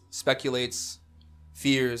 debates, speculates,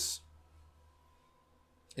 fears,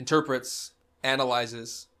 interprets,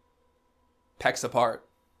 analyzes, pecks apart,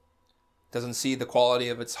 doesn't see the quality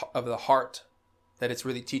of the heart that it's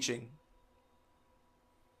really teaching.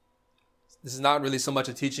 This is not really so much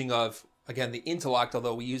a teaching of, again, the intellect,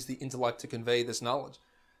 although we use the intellect to convey this knowledge.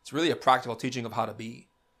 It's really a practical teaching of how to be,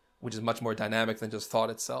 which is much more dynamic than just thought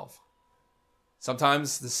itself.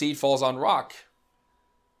 Sometimes the seed falls on rock,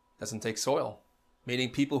 doesn't take soil, meaning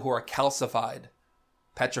people who are calcified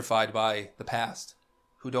petrified by the past,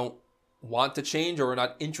 who don't want to change or are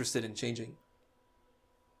not interested in changing.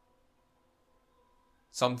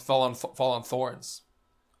 Some fall on thorns,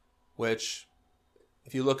 which,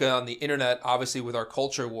 if you look on the internet, obviously with our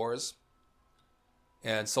culture wars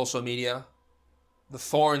and social media, the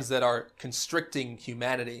thorns that are constricting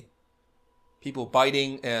humanity, people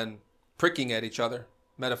biting and pricking at each other,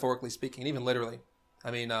 metaphorically speaking, and even literally.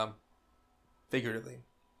 Figuratively.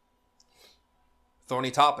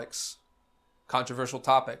 Thorny topics, controversial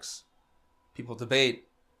topics. People debate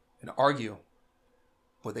and argue,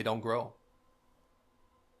 but they don't grow.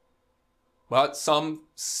 But some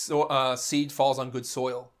seed falls on good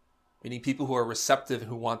soil, meaning people who are receptive and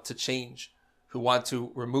who want to change, who want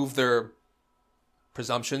to remove their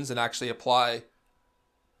presumptions and actually apply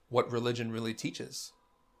what religion really teaches.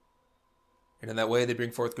 And in that way, they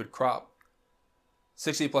bring forth good crop.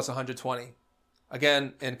 60 plus 120.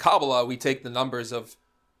 Again, in Kabbalah, we take the numbers of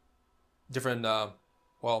different,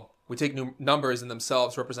 we take numbers in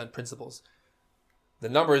themselves represent principles. The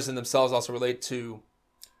numbers in themselves also relate to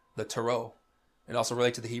the Tarot and also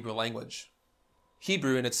relate to the Hebrew language.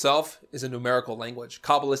 Hebrew in itself is a numerical language,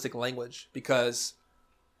 Kabbalistic language, because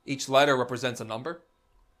each letter represents a number.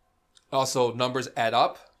 Also, numbers add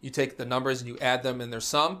up. You take the numbers and you add them in their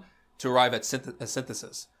sum to arrive at a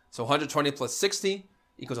synthesis. So 120 plus 60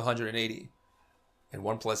 equals 180. And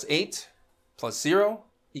 1 plus 8 plus 0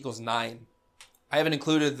 equals 9. I haven't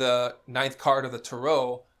included the 9th card of the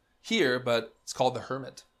Tarot here, but it's called the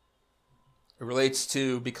Hermit. It relates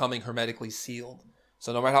to becoming hermetically sealed.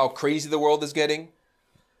 So no matter how crazy the world is getting,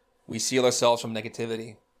 we seal ourselves from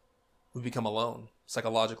negativity. We become alone,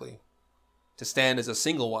 psychologically, to stand as a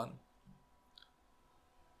single one.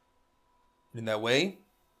 In that way,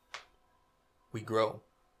 we grow.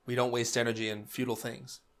 We don't waste energy in futile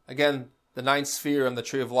things. Again, the 9th sphere on the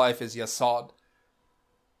tree of life is Yasod,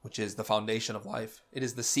 which is the foundation of life. It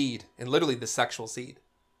is the seed, and literally the sexual seed.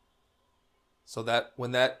 So that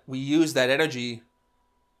when we use that energy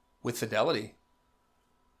with fidelity,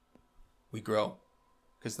 we grow,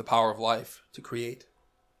 because the power of life to create.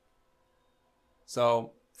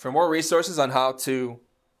 So for more resources on how to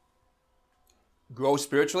grow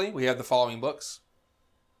spiritually, we have the following books.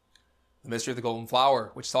 The Mystery of the Golden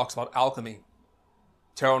Flower, which talks about alchemy.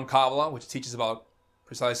 Tarot and Kabbalah, which teaches about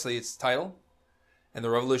precisely its title. And The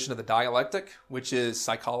Revolution of the Dialectic, which is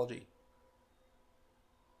psychology.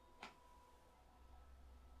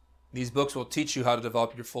 These books will teach you how to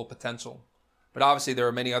develop your full potential. But obviously there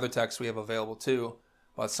are many other texts we have available too.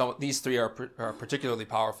 But these three are particularly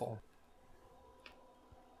powerful.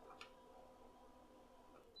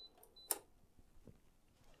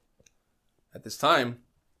 At this time,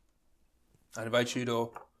 I invite you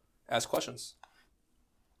to ask questions.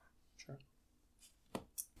 Sure.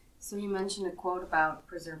 So you mentioned a quote about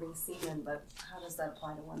preserving semen, but how does that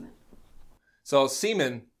apply to women? So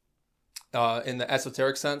semen, in the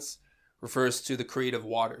esoteric sense, refers to the creative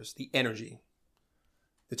waters, the energy.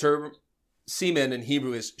 The term semen in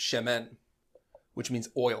Hebrew is shemen, which means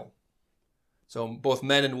oil. So both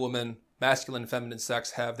men and women, masculine and feminine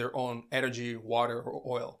sex, have their own energy, water, or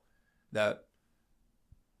oil that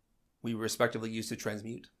we respectively use to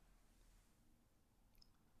transmute.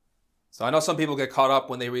 So I know some people get caught up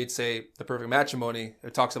when they read, say, The Perfect Matrimony.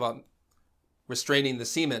 It talks about restraining the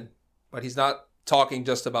semen, but he's not talking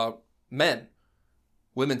just about men,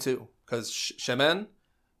 women too, because shemen,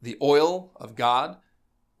 the oil of God,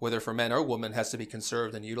 whether for men or women, has to be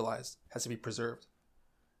conserved and utilized, has to be preserved.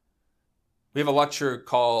 We have a lecture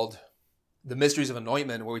called The Mysteries of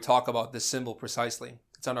Anointment, where we talk about this symbol precisely.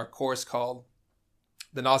 It's on our course called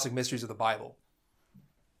The Gnostic Mysteries of the Bible.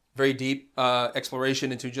 Very deep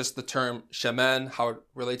exploration into just the term shemen, how it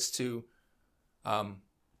relates to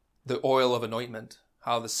the oil of anointment,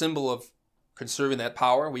 how the symbol of conserving that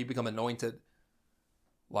power, we become anointed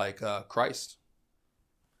like Christ.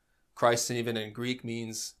 Christ, even in Greek,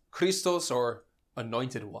 means Christos, or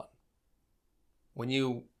anointed one. When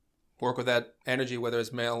you work with that energy, whether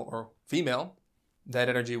it's male or female, that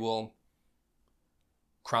energy will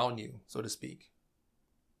crown you, so to speak.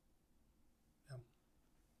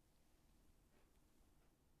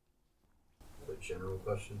 A general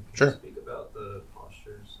question. Can Sure. you speak about the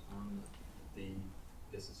postures on the,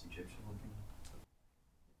 is this Egyptian looking?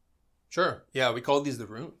 Sure. Yeah, we call these the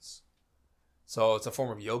runes. So it's a form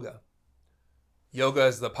of yoga. Yoga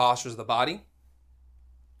is the postures of the body,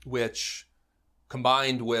 which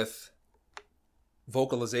combined with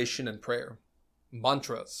vocalization and prayer,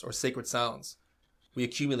 mantras or sacred sounds, we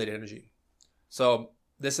accumulate energy. So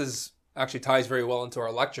this is actually ties very well into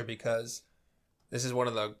our lecture, because this is one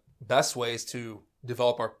of the best ways to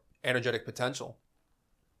develop our energetic potential.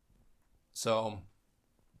 So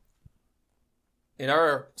in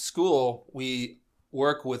our school, we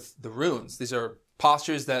work with the runes. These are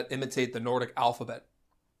postures that imitate the Nordic alphabet.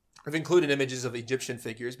 I've included images of Egyptian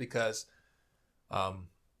figures because,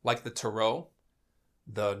 like the tarot,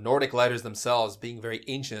 the Nordic letters themselves, being very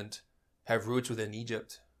ancient, have roots within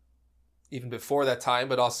Egypt, even before that time,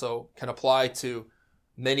 but also can apply to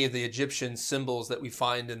many of the Egyptian symbols that we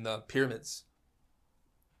find in the pyramids,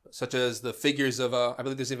 such as the figures of, I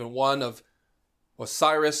believe there's even one of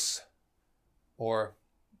Osiris, or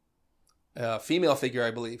a female figure,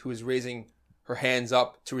 I believe, who is raising her hands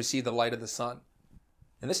up to receive the light of the sun.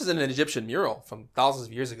 And this is an Egyptian mural from thousands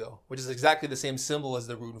of years ago, which is exactly the same symbol as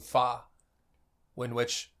the rune Fa, in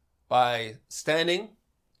which by standing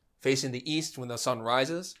facing the east when the sun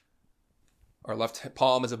rises, our left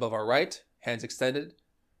palm is above our right, hands extended,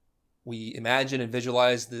 we imagine and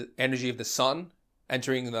visualize the energy of the sun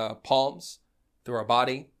entering the palms through our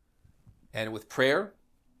body, and with prayer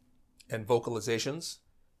and vocalizations,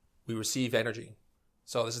 we receive energy.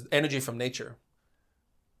 So this is energy from nature,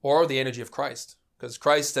 or the energy of Christ. Because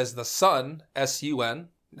Christ as the Son, S-U-N,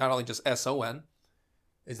 not only just S-O-N,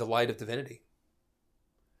 is the light of divinity.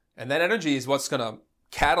 And that energy is what's going to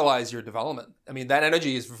catalyze your development. I mean, that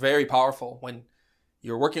energy is very powerful when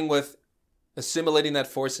you're working with assimilating that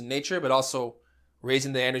force in nature, but also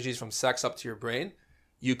raising the energies from sex up to your brain.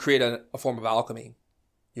 You create a form of alchemy.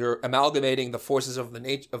 You're amalgamating the forces of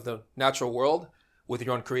the natural world with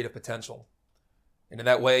your own creative potential. And in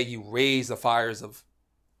that way, you raise the fires of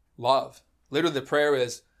love. Literally, the prayer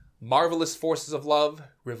is, marvelous forces of love,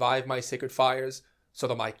 revive my sacred fires so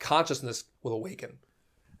that my consciousness will awaken.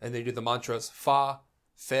 And then you do the mantras, Fa,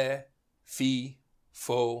 Fe, Fi,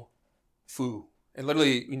 Fo, Fu. And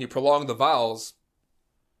literally, when you prolong the vowels,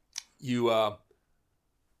 you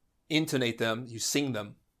intonate them, you sing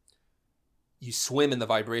them, you swim in the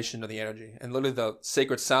vibration of the energy. And literally, the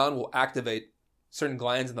sacred sound will activate certain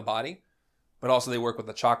glands in the body, but also they work with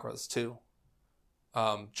the chakras too.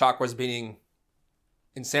 Chakras being,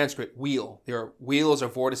 in Sanskrit, wheel. There are wheels or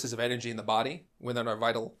vortices of energy in the body within our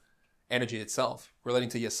vital energy itself, relating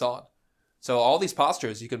to Yesod. So all these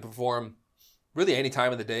postures you can perform really any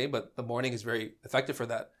time of the day, but the morning is very effective for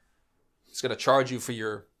that. It's going to charge you for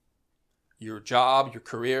your job, your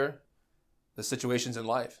career, the situations in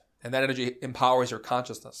life. And that energy empowers your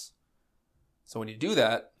consciousness. So when you do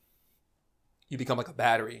that, you become like a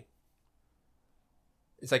battery.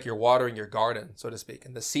 It's like you're watering your garden, so to speak.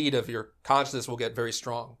 And the seed of your consciousness will get very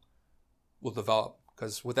strong, will develop.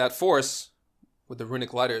 Because with that force, with the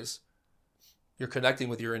runic letters, you're connecting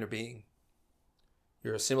with your inner being.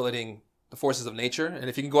 You're assimilating the forces of nature. And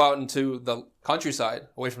if you can go out into the countryside,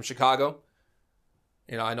 away from Chicago,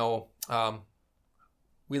 I know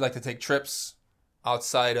we like to take trips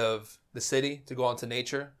outside of the city to go out into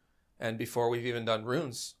nature. And before we've even done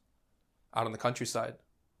runes out on the countryside.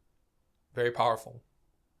 Very powerful.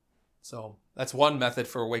 So that's one method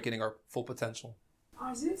for awakening our full potential.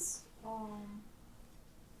 Are these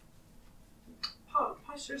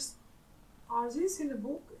postures? Are these in the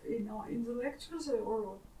book, in the lectures,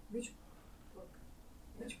 or which book?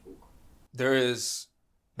 Which book? There is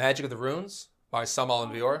Magic of the Runes by Samal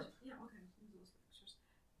and Vior. Yeah, okay. In those lectures.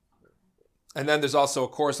 And then there's also a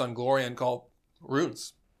course on Glorian called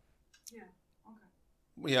Runes. Yeah.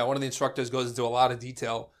 Okay. Yeah, one of the instructors goes into a lot of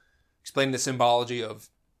detail explaining the symbology of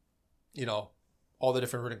all the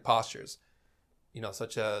different runic postures,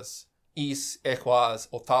 such as Is, Equaz,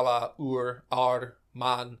 Otala, Ur, Ar,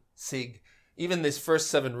 Man, Sig. Even these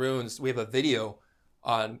first 7 runes, we have a video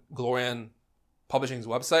on Glorian Publishing's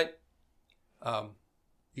website.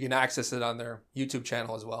 You can access it on their YouTube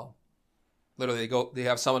channel as well. Literally, they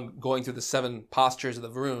have someone going through the 7 postures of the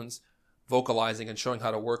runes, vocalizing and showing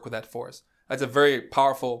how to work with that force. That's a very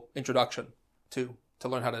powerful introduction to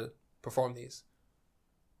learn how to perform these.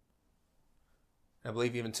 I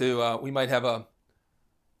believe even too, we might have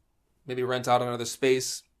maybe rent out another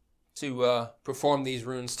space to perform these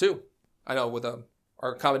runes too. I know with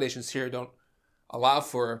our accommodations here don't allow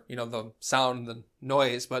for the sound and the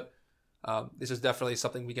noise, but this is definitely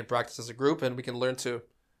something we can practice as a group and we can learn to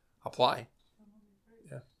apply.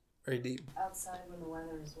 Yeah, very deep. Outside when the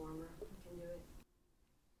weather is warmer, we can do it.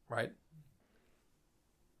 Right.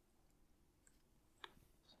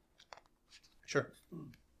 Sure.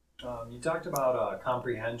 You talked about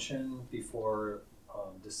comprehension before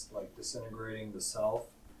disintegrating the self.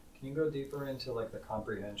 Can you go deeper into the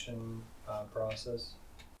comprehension process?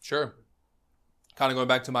 Sure. Kind of going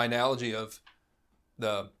back to my analogy of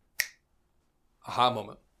the aha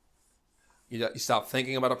moment. You stop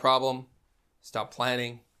thinking about a problem, stop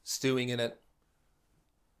planning, stewing in it,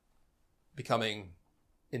 becoming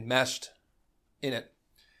enmeshed in it.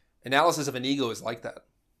 Analysis of an ego is like that.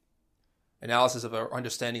 Analysis of our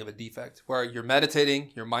understanding of a defect, where you're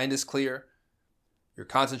meditating, your mind is clear, you're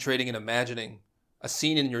concentrating and imagining a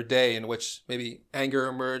scene in your day in which maybe anger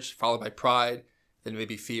emerged, followed by pride, then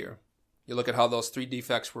maybe fear. You look at how those three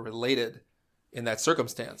defects were related in that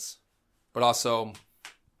circumstance, but also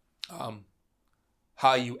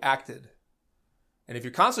how you acted. And if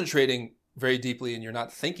you're concentrating very deeply and you're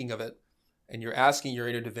not thinking of it, and you're asking your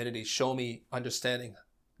inner divinity, show me understanding,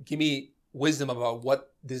 give me wisdom about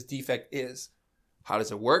what this defect is. How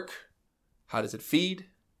does it work? How does it feed?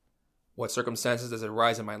 What circumstances does it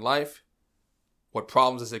arise in my life? What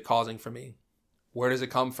problems is it causing for me? Where does it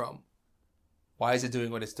come from? Why is it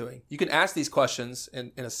doing what it's doing? You can ask these questions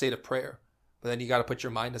in a state of prayer, but then you got to put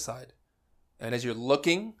your mind aside. And as you're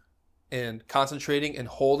looking and concentrating and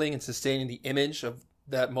holding and sustaining the image of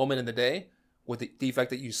that moment in the day with the defect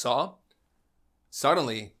that you saw,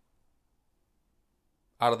 suddenly,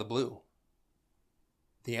 out of the blue,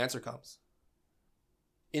 the answer comes.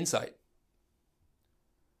 Insight.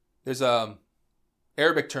 There's an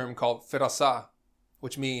Arabic term called firasa,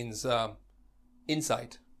 which means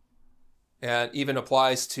insight. And even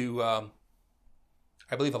applies to,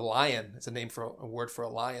 I believe, a lion. It's a word for a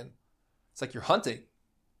lion. It's like you're hunting.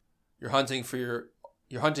 You're hunting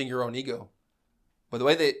your own ego. But the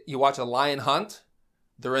way that you watch a lion hunt,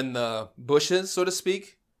 they're in the bushes, so to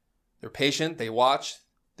speak. They're patient. They watch.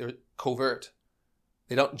 They're covert.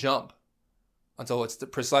 They don't jump until it's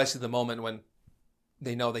precisely the moment when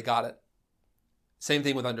they know they got it. Same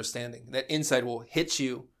thing with understanding. That insight will hit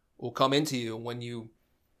you, will come into you when you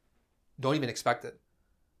don't even expect it.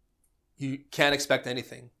 You can't expect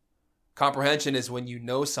anything. Comprehension is when you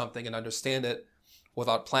know something and understand it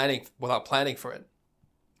without planning for it,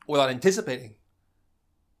 without anticipating.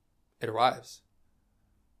 It arrives.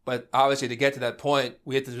 But obviously, to get to that point,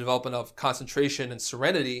 we have to develop enough concentration and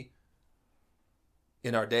serenity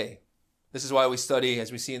in our day. This is why we study,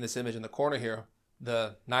 as we see in this image in the corner here,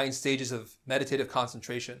 the 9 stages of meditative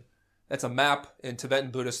concentration. That's a map in Tibetan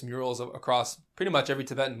Buddhist murals across pretty much every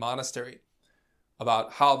Tibetan monastery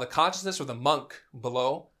about how the consciousness or the monk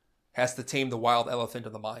below has to tame the wild elephant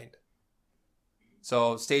of the mind.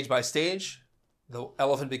 So stage by stage, the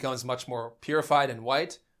elephant becomes much more purified and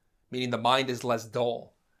white, meaning the mind is less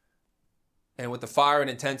dull. And with the fire and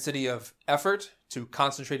intensity of effort to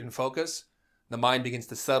concentrate and focus, the mind begins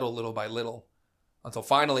to settle little by little, until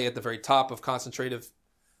finally at the very top of concentrative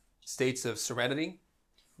states of serenity,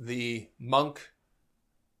 the monk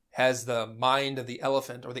has the mind of the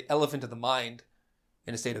elephant, or the elephant of the mind,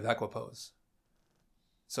 in a state of equipoise.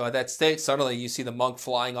 So at that state, suddenly you see the monk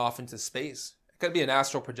flying off into space. It could be an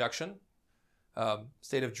astral projection,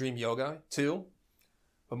 state of dream yoga too.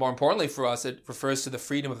 But more importantly for us, it refers to the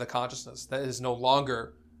freedom of the consciousness that is no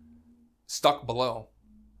longer stuck below.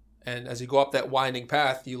 And as you go up that winding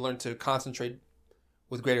path, you learn to concentrate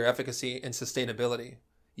with greater efficacy and sustainability.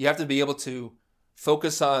 You have to be able to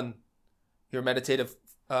focus on your meditative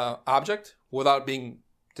object without being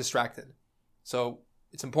distracted. So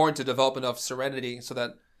it's important to develop enough serenity so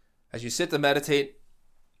that as you sit to meditate,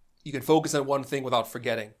 you can focus on one thing without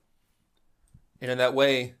forgetting. And in that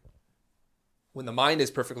way, when the mind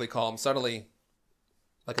is perfectly calm, suddenly,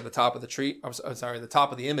 like at the top of the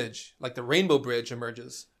top of the image, like the rainbow bridge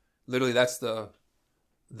emerges. Literally, that's the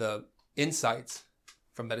insights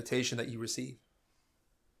from meditation that you receive.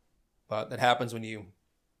 But that happens when you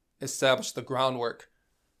establish the groundwork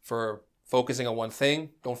for focusing on one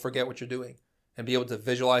thing. Don't forget what you're doing, and be able to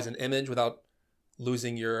visualize an image without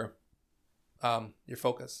losing your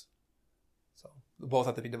focus. So both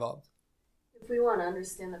have to be developed. If we want to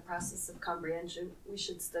understand the process of comprehension, we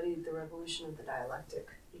should study The Revolution of the Dialectic,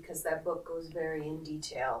 because that book goes very in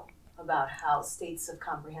detail about how states of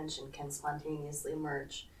comprehension can spontaneously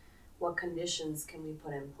emerge. What conditions can we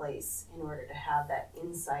put in place in order to have that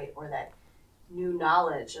insight or that new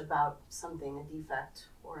knowledge about something, a defect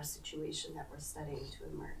or a situation that we're studying to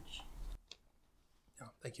emerge? Yeah,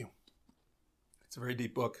 thank you. It's a very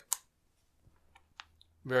deep book.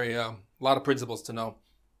 Very, a lot of principles to know.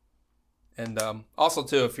 And also,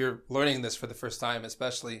 too, if you're learning this for the first time,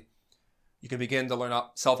 especially, you can begin to learn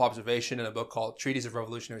self-observation in a book called Treatise of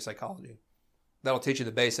Revolutionary Psychology. That'll teach you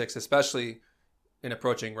the basics, especially in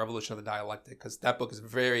approaching Revolution of the Dialectic, because that book is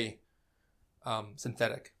very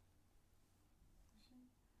synthetic.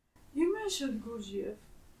 You mentioned Gurdjieff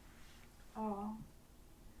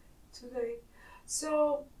today.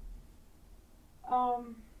 So,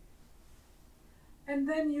 and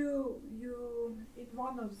then you in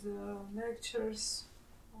one of the lectures,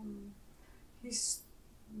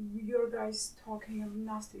 your guys talking,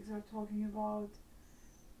 Gnostics are talking about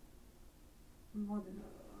more than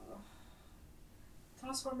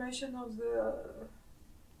transformation of the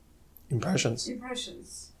Impressions.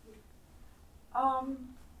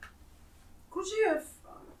 Gurdjieff,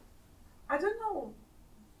 I don't know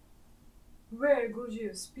where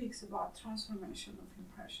Gurdjieff speaks about transformation of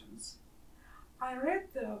impressions. I read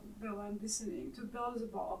while I'm listening to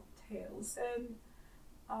Beelzebub tales and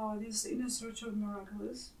this In a Search of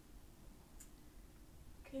Miracles.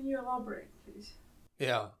 Can you elaborate, please?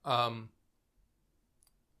 Yeah.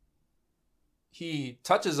 He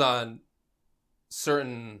touches on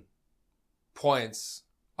certain points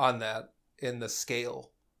on that in the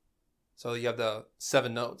scale. So you have the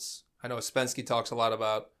 7 notes. I know Ouspensky talks a lot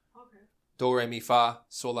about do, re, mi, fa,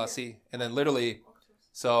 sol, la, si. And then literally,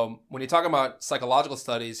 so when you talk about psychological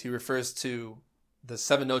studies, he refers to the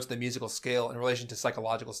 7 notes of the musical scale in relation to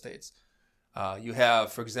psychological states. You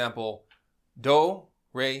have, for example, do,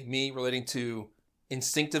 re, mi relating to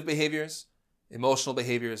instinctive behaviors, emotional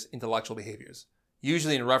behaviors, intellectual behaviors,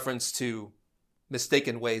 usually in reference to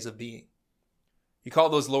mistaken ways of being. You call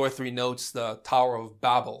those lower 3 notes the Tower of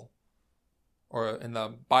Babel, or in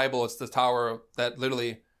the Bible, it's the tower that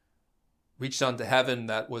literally reached onto heaven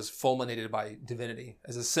that was fulminated by divinity,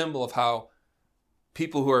 as a symbol of how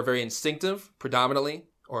people who are very instinctive, predominantly,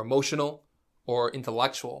 or emotional, or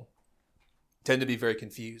intellectual, tend to be very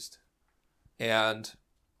confused. And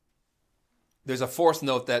there's a 4th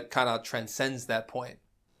note that kind of transcends that point,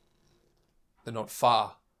 the note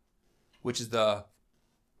fa, which is the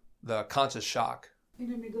conscious shock. In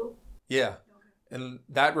the middle? Yeah. And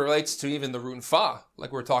that relates to even the rune fa,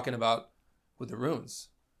 like we're talking about with the runes.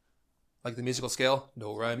 Like the musical scale,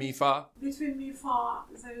 do, re, mi, fa. Between mi, fa,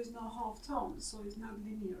 there is no half tone, so it's not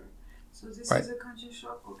linear. So this Right. is a conscious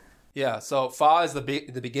shock? Okay. Yeah, so fa is the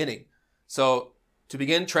beginning. So to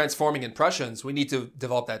begin transforming impressions, we need to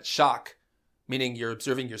develop that shock, meaning you're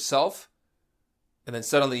observing yourself, and then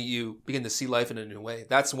suddenly you begin to see life in a new way.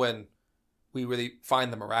 That's when we really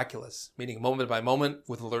find the miraculous, meaning moment by moment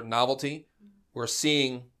with alert novelty, we're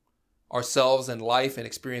seeing ourselves and life and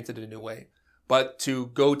experience it in a new way. But to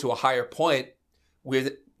go to a higher point, we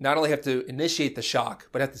not only have to initiate the shock,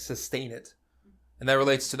 but have to sustain it. And that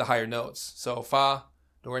relates to the higher notes. So fa,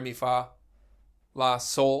 do, re, mi, fa, la,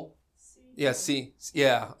 sol. Yeah, si.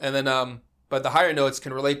 Yeah. And then, but the higher notes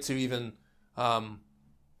can relate to even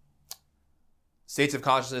states of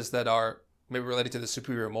consciousness that are maybe related to the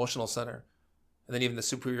superior emotional center, and then even the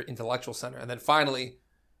superior intellectual center. And then finally,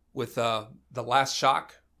 with the last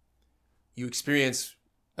shock, you experience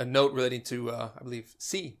a note relating to, I believe,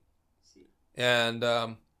 si. And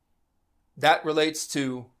that relates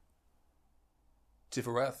to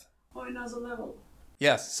Tifereth. Or another level.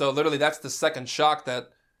 Yes. So literally that's the second shock that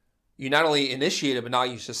you not only initiated, but now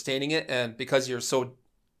you're sustaining it. And because you're so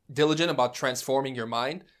diligent about transforming your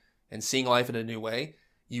mind and seeing life in a new way,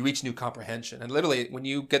 you reach new comprehension. And literally when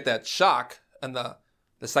you get that shock and the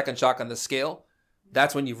second shock on the scale,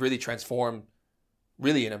 that's when you've really transformed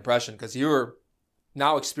really an impression, because you're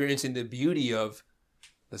now experiencing the beauty of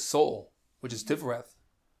the soul, which is Tifereth.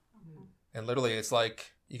 And literally it's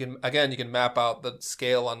like, you can map out the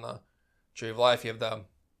scale on the Tree of Life. You have the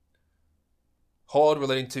Hod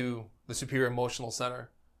relating to the superior emotional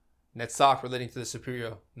center, Netzach relating to the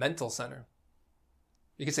superior mental center.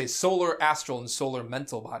 You can say solar, astral, and solar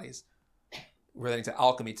mental bodies relating to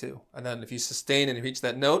alchemy too. And then if you sustain and reach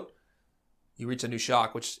that note, you reach a new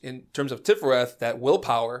shock, which in terms of Tifereth, that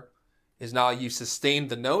willpower is now you sustained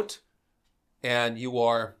the note and you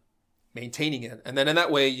are maintaining it. And then in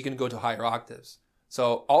that way, you can go to higher octaves.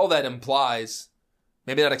 So all that implies,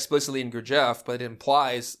 maybe not explicitly in Gurdjieff, but it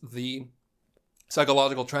implies the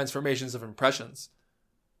psychological transformations of impressions.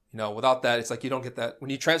 You know, without that, it's like you don't get that.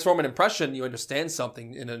 When you transform an impression, you understand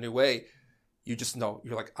something in a new way. You just know,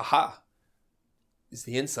 you're like, aha, it's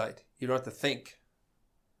the insight. You don't have to think.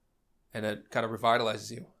 And it kind of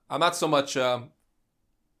revitalizes you. I'm not so much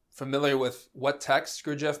familiar with what text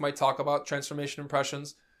Gurdjieff might talk about transformation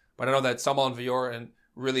impressions, but I know that Samal Vior and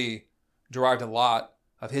really derived a lot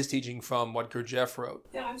of his teaching from what Gurdjieff wrote.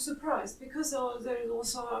 Yeah, I'm surprised because there is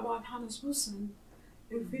also about Hannes Musen.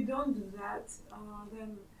 If we don't do that,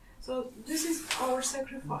 then so this is our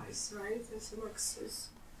sacrifice, right? It's like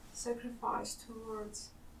sacrifice towards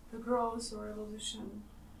the growth or evolution.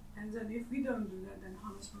 And then if we don't do that, then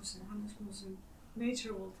Hannes Musen,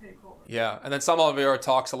 nature will take over. Yeah, and then Samal Vior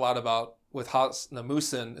talks a lot about, with Hannes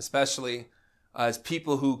Musen especially, as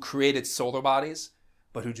people who created solar bodies,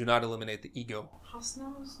 but who do not eliminate the ego. Hasna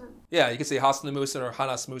Musen? Yeah, you can say Hasna Musen or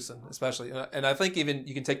Hannes Musen, especially. And I think even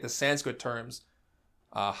you can take the Sanskrit terms,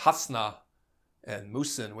 Hasna and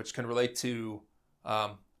Musen, which can relate to,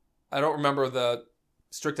 I don't remember the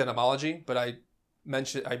strict etymology, but I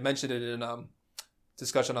mentioned it in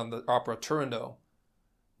discussion on the opera Turandot,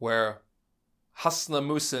 where Hasna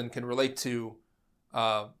Musen can relate to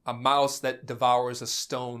a mouse that devours a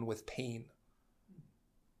stone with pain.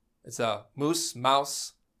 It's a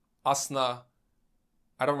mouse, asna.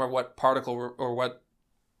 I don't remember what particle or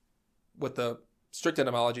what the strict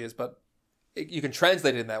etymology is, but you can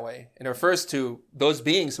translate it in that way. And it refers to those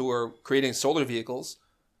beings who were creating solar vehicles,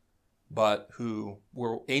 but who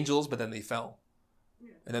were angels, but then they fell.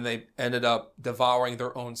 Yeah. And then they ended up devouring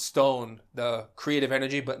their own stone, the creative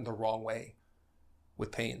energy, but in the wrong way,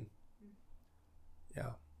 with pain.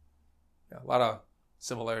 Yeah, a lot of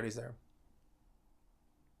similarities there.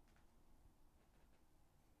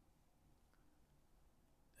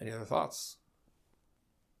 Any other thoughts?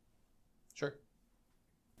 Sure.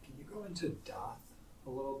 Can you go into Dath a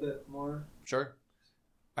little bit more? Sure.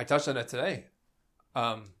 I touched on it today.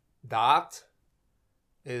 Dath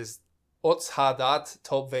is Otz Hadat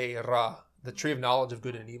Tov Ra, the tree of knowledge of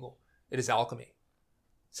good and evil. It is alchemy.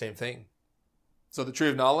 Same thing. So the tree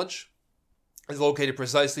of knowledge is located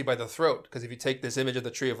precisely by the throat, because if you take this image of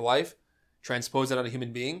the tree of life, transpose it on a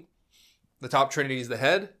human being, the top trinity is the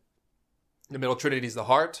head, the middle trinity is the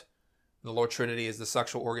heart, and the lower trinity is the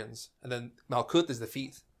sexual organs, and then Malkut is the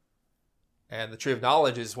feet. And the tree of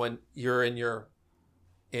knowledge is when you're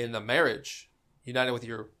in a marriage, united with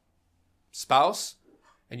your spouse,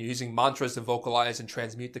 and you're using mantras to vocalize and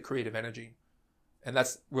transmute the creative energy. And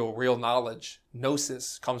that's where real knowledge,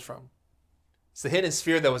 gnosis, comes from. It's the hidden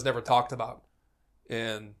sphere that was never talked about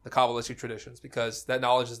in the Kabbalistic traditions, because that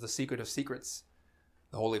knowledge is the secret of secrets,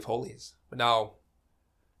 the Holy of Holies. But now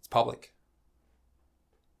it's public.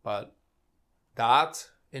 But Da'at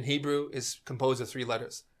in Hebrew is composed of 3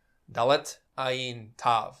 letters. Dalet, Ayin,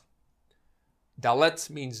 Tav. Dalet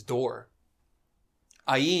means door.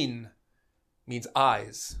 Ayin means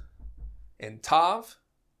eyes. And Tav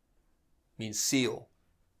means seal.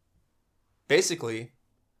 Basically,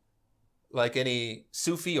 like any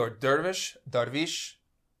Sufi or Darvish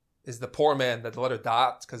is the poor man, that the letter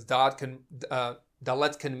Da'at, because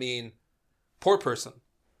Dalet can mean poor person.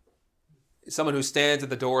 Someone who stands at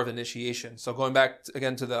the door of initiation. So going back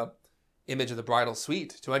again to the image of the bridal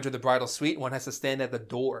suite, to enter the bridal suite, one has to stand at the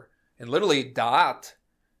door. And literally, Da'at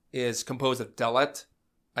is composed of Dalet,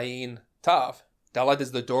 Ayin, Tav. Dalet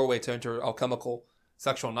is the doorway to enter alchemical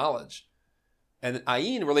sexual knowledge. And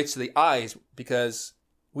Ayin relates to the eyes, because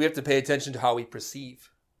we have to pay attention to how we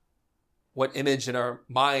perceive. What image in our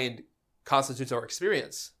mind constitutes our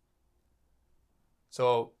experience.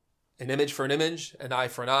 So, an image for an image, an eye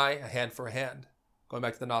for an eye, a hand for a hand. Going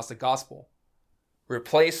back to the Gnostic Gospel.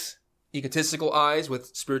 Replace egotistical eyes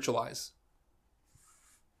with spiritual eyes.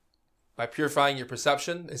 By purifying your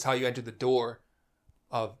perception is how you enter the door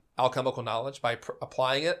of alchemical knowledge, by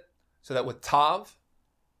applying it, so that with Tav,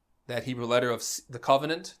 that Hebrew letter of the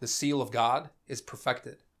covenant, the seal of God, is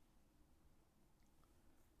perfected.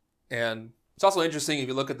 And it's also interesting, if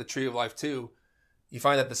you look at the tree of life too, you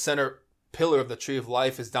find that the center pillar of the tree of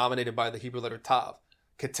life is dominated by the Hebrew letter Tav.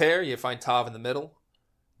 Keter, you find Tav in the middle.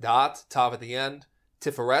 Da'at, Tav at the end.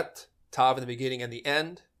 Tiferet, Tav in the beginning and the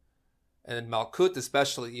end. And in Malkut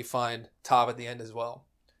especially, you find Tav at the end as well.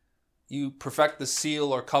 You perfect the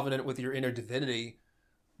seal or covenant with your inner divinity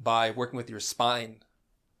by working with your spine.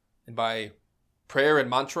 And by prayer and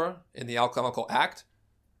mantra in the alchemical act,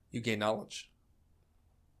 you gain knowledge.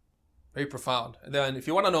 Very profound. And then if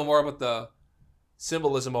you want to know more about the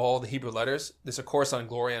symbolism of all the Hebrew letters, there's a course on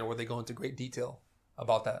Glorian where they go into great detail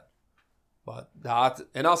about that. But that,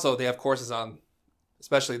 and also they have courses on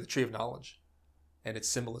especially the tree of knowledge and its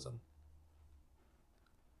symbolism.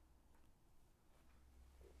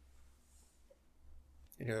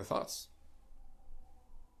 Any other thoughts?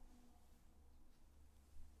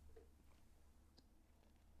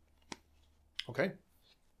 Okay.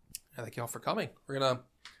 I thank you all for coming. We're going to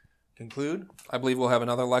conclude. I believe we'll have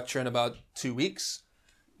another lecture in about 2 weeks.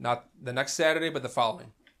 Not the next Saturday, but the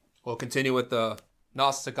following. We'll continue with the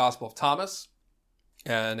Gnostic Gospel of Thomas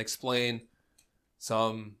and explain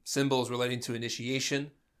some symbols relating to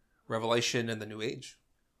initiation, revelation, and the New Age.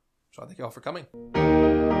 So I thank you all for coming.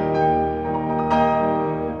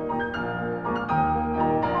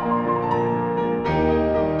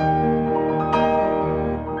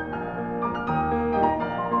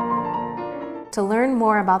 To learn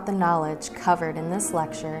more about the knowledge covered in this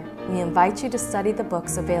lecture, we invite you to study the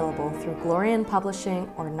books available through Glorian Publishing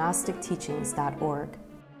or GnosticTeachings.org.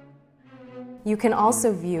 You can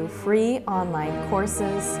also view free online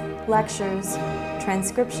courses, lectures,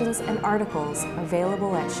 transcriptions, and articles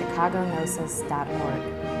available at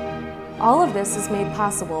ChicagoGnosis.org. All of this is made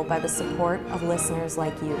possible by the support of listeners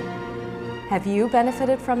like you. Have you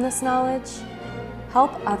benefited from this knowledge?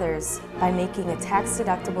 Help others by making a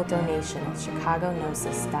tax-deductible donation at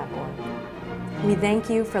chicagognosis.org. We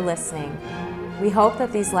thank you for listening. We hope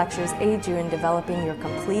that these lectures aid you in developing your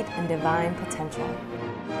complete and divine potential.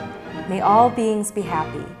 May all beings be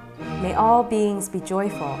happy. May all beings be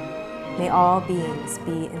joyful. May all beings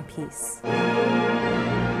be in peace.